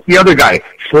 What's the other guy?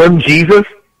 Slim Jesus?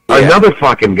 Yeah. Another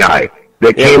fucking guy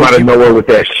that came out of nowhere with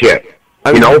that shit.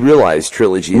 I realize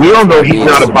Trilogy. We all know he's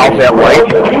not about that life.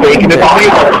 Faking it to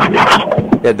make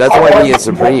it. Yeah, that's why me and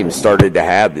Supreme started to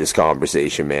have this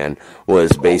conversation, man,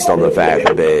 was based on the fact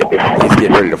that he's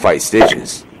getting ready to fight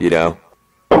Stitches,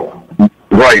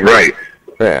 Right.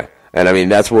 Yeah.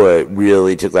 And that's what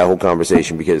really took that whole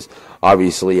conversation, because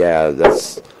obviously,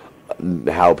 that's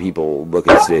how people look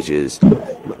at Stitches.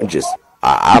 Just,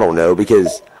 I don't know,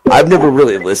 because I've never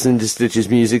really listened to Stitches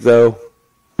music, though.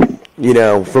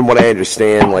 From what I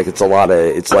understand,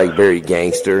 it's very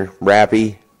gangster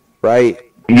rappy, right?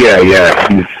 Yeah.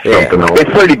 Something else. It's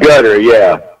pretty gutter,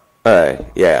 yeah.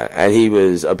 Yeah, and he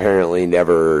was apparently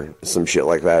never some shit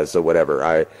like that, so whatever.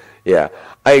 I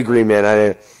agree,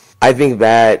 man. I think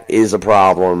that is a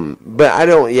problem. But I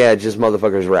don't, just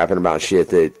motherfuckers rapping about shit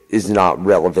that is not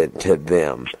relevant to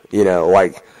them. You know,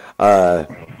 like, it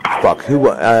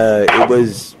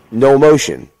was No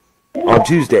Emotion on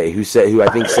Tuesday who I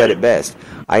think said it best.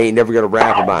 I ain't never gonna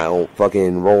rap about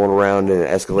fucking rolling around in an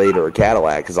Escalade or a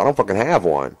Cadillac because I don't fucking have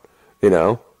one. You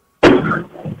know?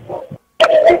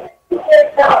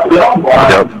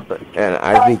 And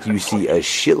I think you see a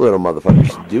shitload of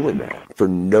motherfuckers doing that for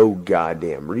no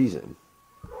goddamn reason.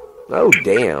 Oh,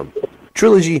 damn.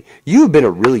 Trilogy, you have been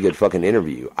a really good fucking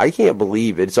interview. I can't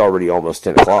believe it's already almost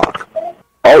 10 o'clock.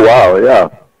 Oh, wow, yeah.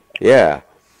 Yeah.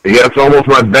 Yeah, it's almost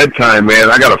my bedtime, man.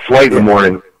 I got a flight in the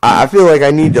morning. I feel like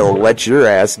I need to let your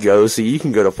ass go so you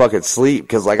can go to fucking sleep.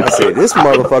 Because, like I said, this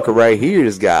motherfucker right here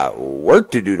has got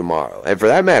work to do tomorrow. And for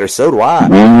that matter, so do I. I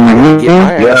gotta get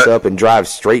my ass up and drive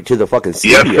straight to the fucking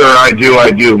studio. Yes, sir,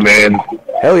 I do, man.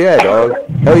 Hell yeah, dog.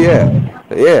 Hell yeah.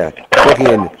 Yeah.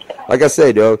 Fucking, like I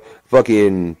said, dog,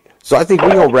 fucking... So I think we're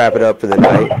going to wrap it up for the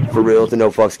night, for real, to No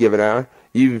Fucks Given Hour.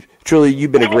 You've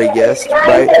been a great guest,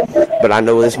 right? But I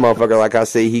know this motherfucker, like I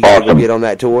say, he got to get on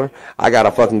that tour. I got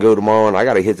to fucking go tomorrow, and I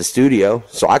got to hit the studio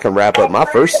so I can wrap up my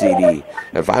first CD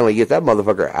and finally get that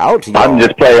motherfucker out to y'all. I'm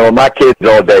just playing with my kids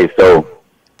all day, so...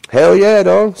 Hell yeah,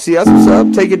 dog. See, that's what's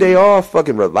up. Take a day off.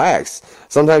 Fucking relax.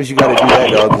 Sometimes you got to do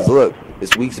that, dog, because look,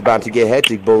 this week's about to get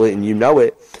hectic, Bullet, and you know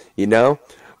it, you know?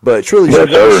 But Trilogy, you got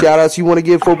any shout-outs you want to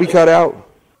give before we cut out?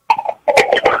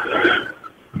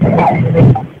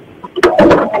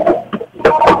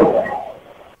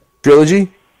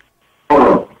 Trilogy?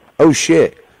 Oh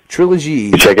shit. Trilogy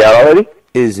you check out already?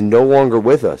 Is no longer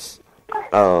with us.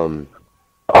 I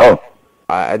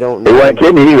don't know. He wasn't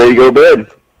kidding. He ready to go to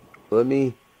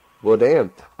bed. Well,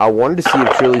 damn. I wanted to see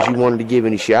if Trilogy wanted to give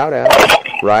any shout-outs,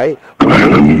 right?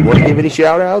 You want to give any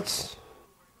shout-outs?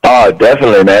 Oh,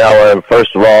 definitely, man. I want to,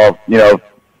 first of all,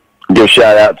 give a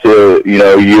shout-out to,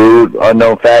 you,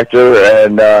 Unknown Factor,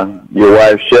 and your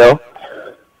wife, Shell.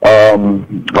 I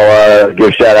want to give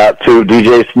a shout-out to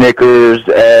DJ Snickers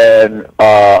and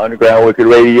Underground Wicked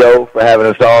Radio for having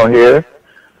us on here.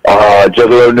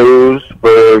 Juggalo News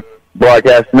for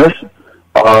broadcasting us.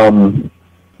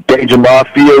 Danger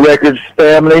Mafia Records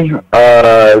family.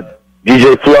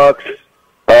 DJ Flux.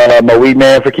 My weed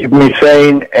man for keeping me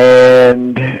sane.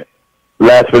 And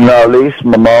last but not least,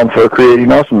 my mom for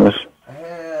creating awesomeness.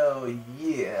 Hell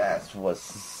yeah, that's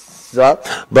what's up.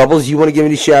 Bubbles, you want to give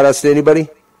any shout-outs to anybody?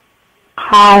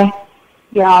 Hi,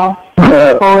 y'all.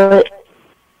 Bullet,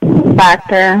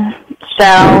 Factor,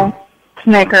 Shell,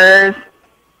 Snickers,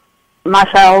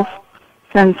 myself,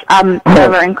 since I'm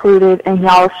never included in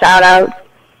y'all's shout-outs.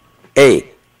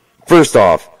 Hey, first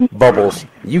off, Bubbles,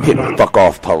 you can fuck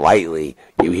off politely.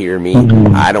 You hear me?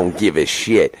 I don't give a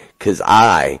shit, because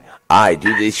I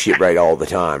do this shit right all the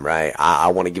time, right? I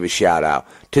want to give a shout-out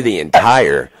to the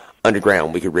entire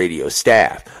Underground Wicked Radio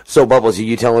staff. So, Bubbles, are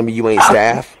you telling me you ain't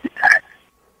staff?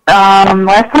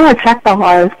 Last time I checked, I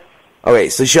was. Okay,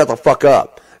 so shut the fuck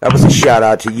up. That was a shout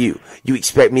out to you. You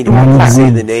expect me to say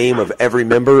the name of every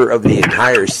member of the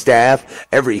entire staff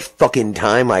every fucking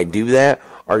time I do that?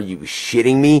 Are you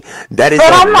shitting me? That is.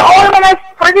 But I'm the only one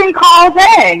that freaking calls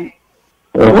in.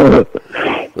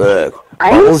 Look,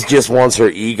 Bubbles just wants her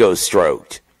ego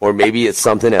stroked, or maybe it's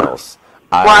something else.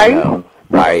 I don't know.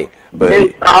 Right? But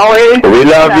always, we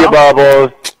love you,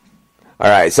 Bubbles. All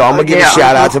right, so I'm gonna give a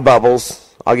shout out to Bubbles.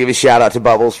 I'll give a shout out to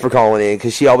Bubbles for calling in,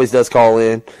 because she always does call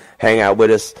in, hang out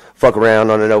with us, fuck around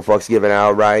on the No Fucks Given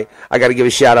Hour, right? I got to give a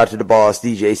shout out to the boss,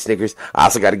 DJ Snickers. I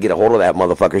also got to get a hold of that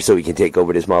motherfucker so he can take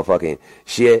over this motherfucking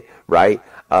shit, right?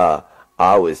 I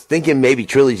was thinking maybe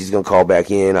Trilogy's going to call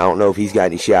back in. I don't know if he's got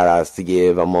any shout outs to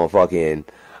give. I'm going to fucking,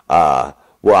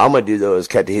 what I'm going to do though is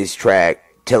cut to his track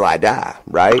Till I Die,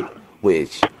 right?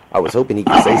 Which I was hoping he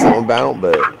could say something about,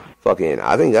 but fucking,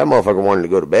 I think that motherfucker wanted to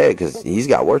go to bed because he's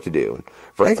got work to do.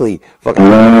 Frankly, fucking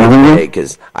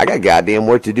because I got goddamn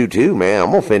work to do too, man.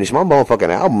 I'm gonna finish my motherfucking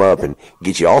album up and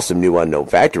get you all some new Unknown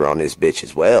Factor on this bitch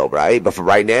as well, right? But for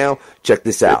right now, check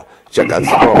this out. Check out this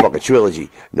motherfucking Trilogy.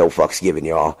 No Fucks Given,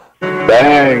 y'all.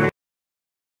 Bang.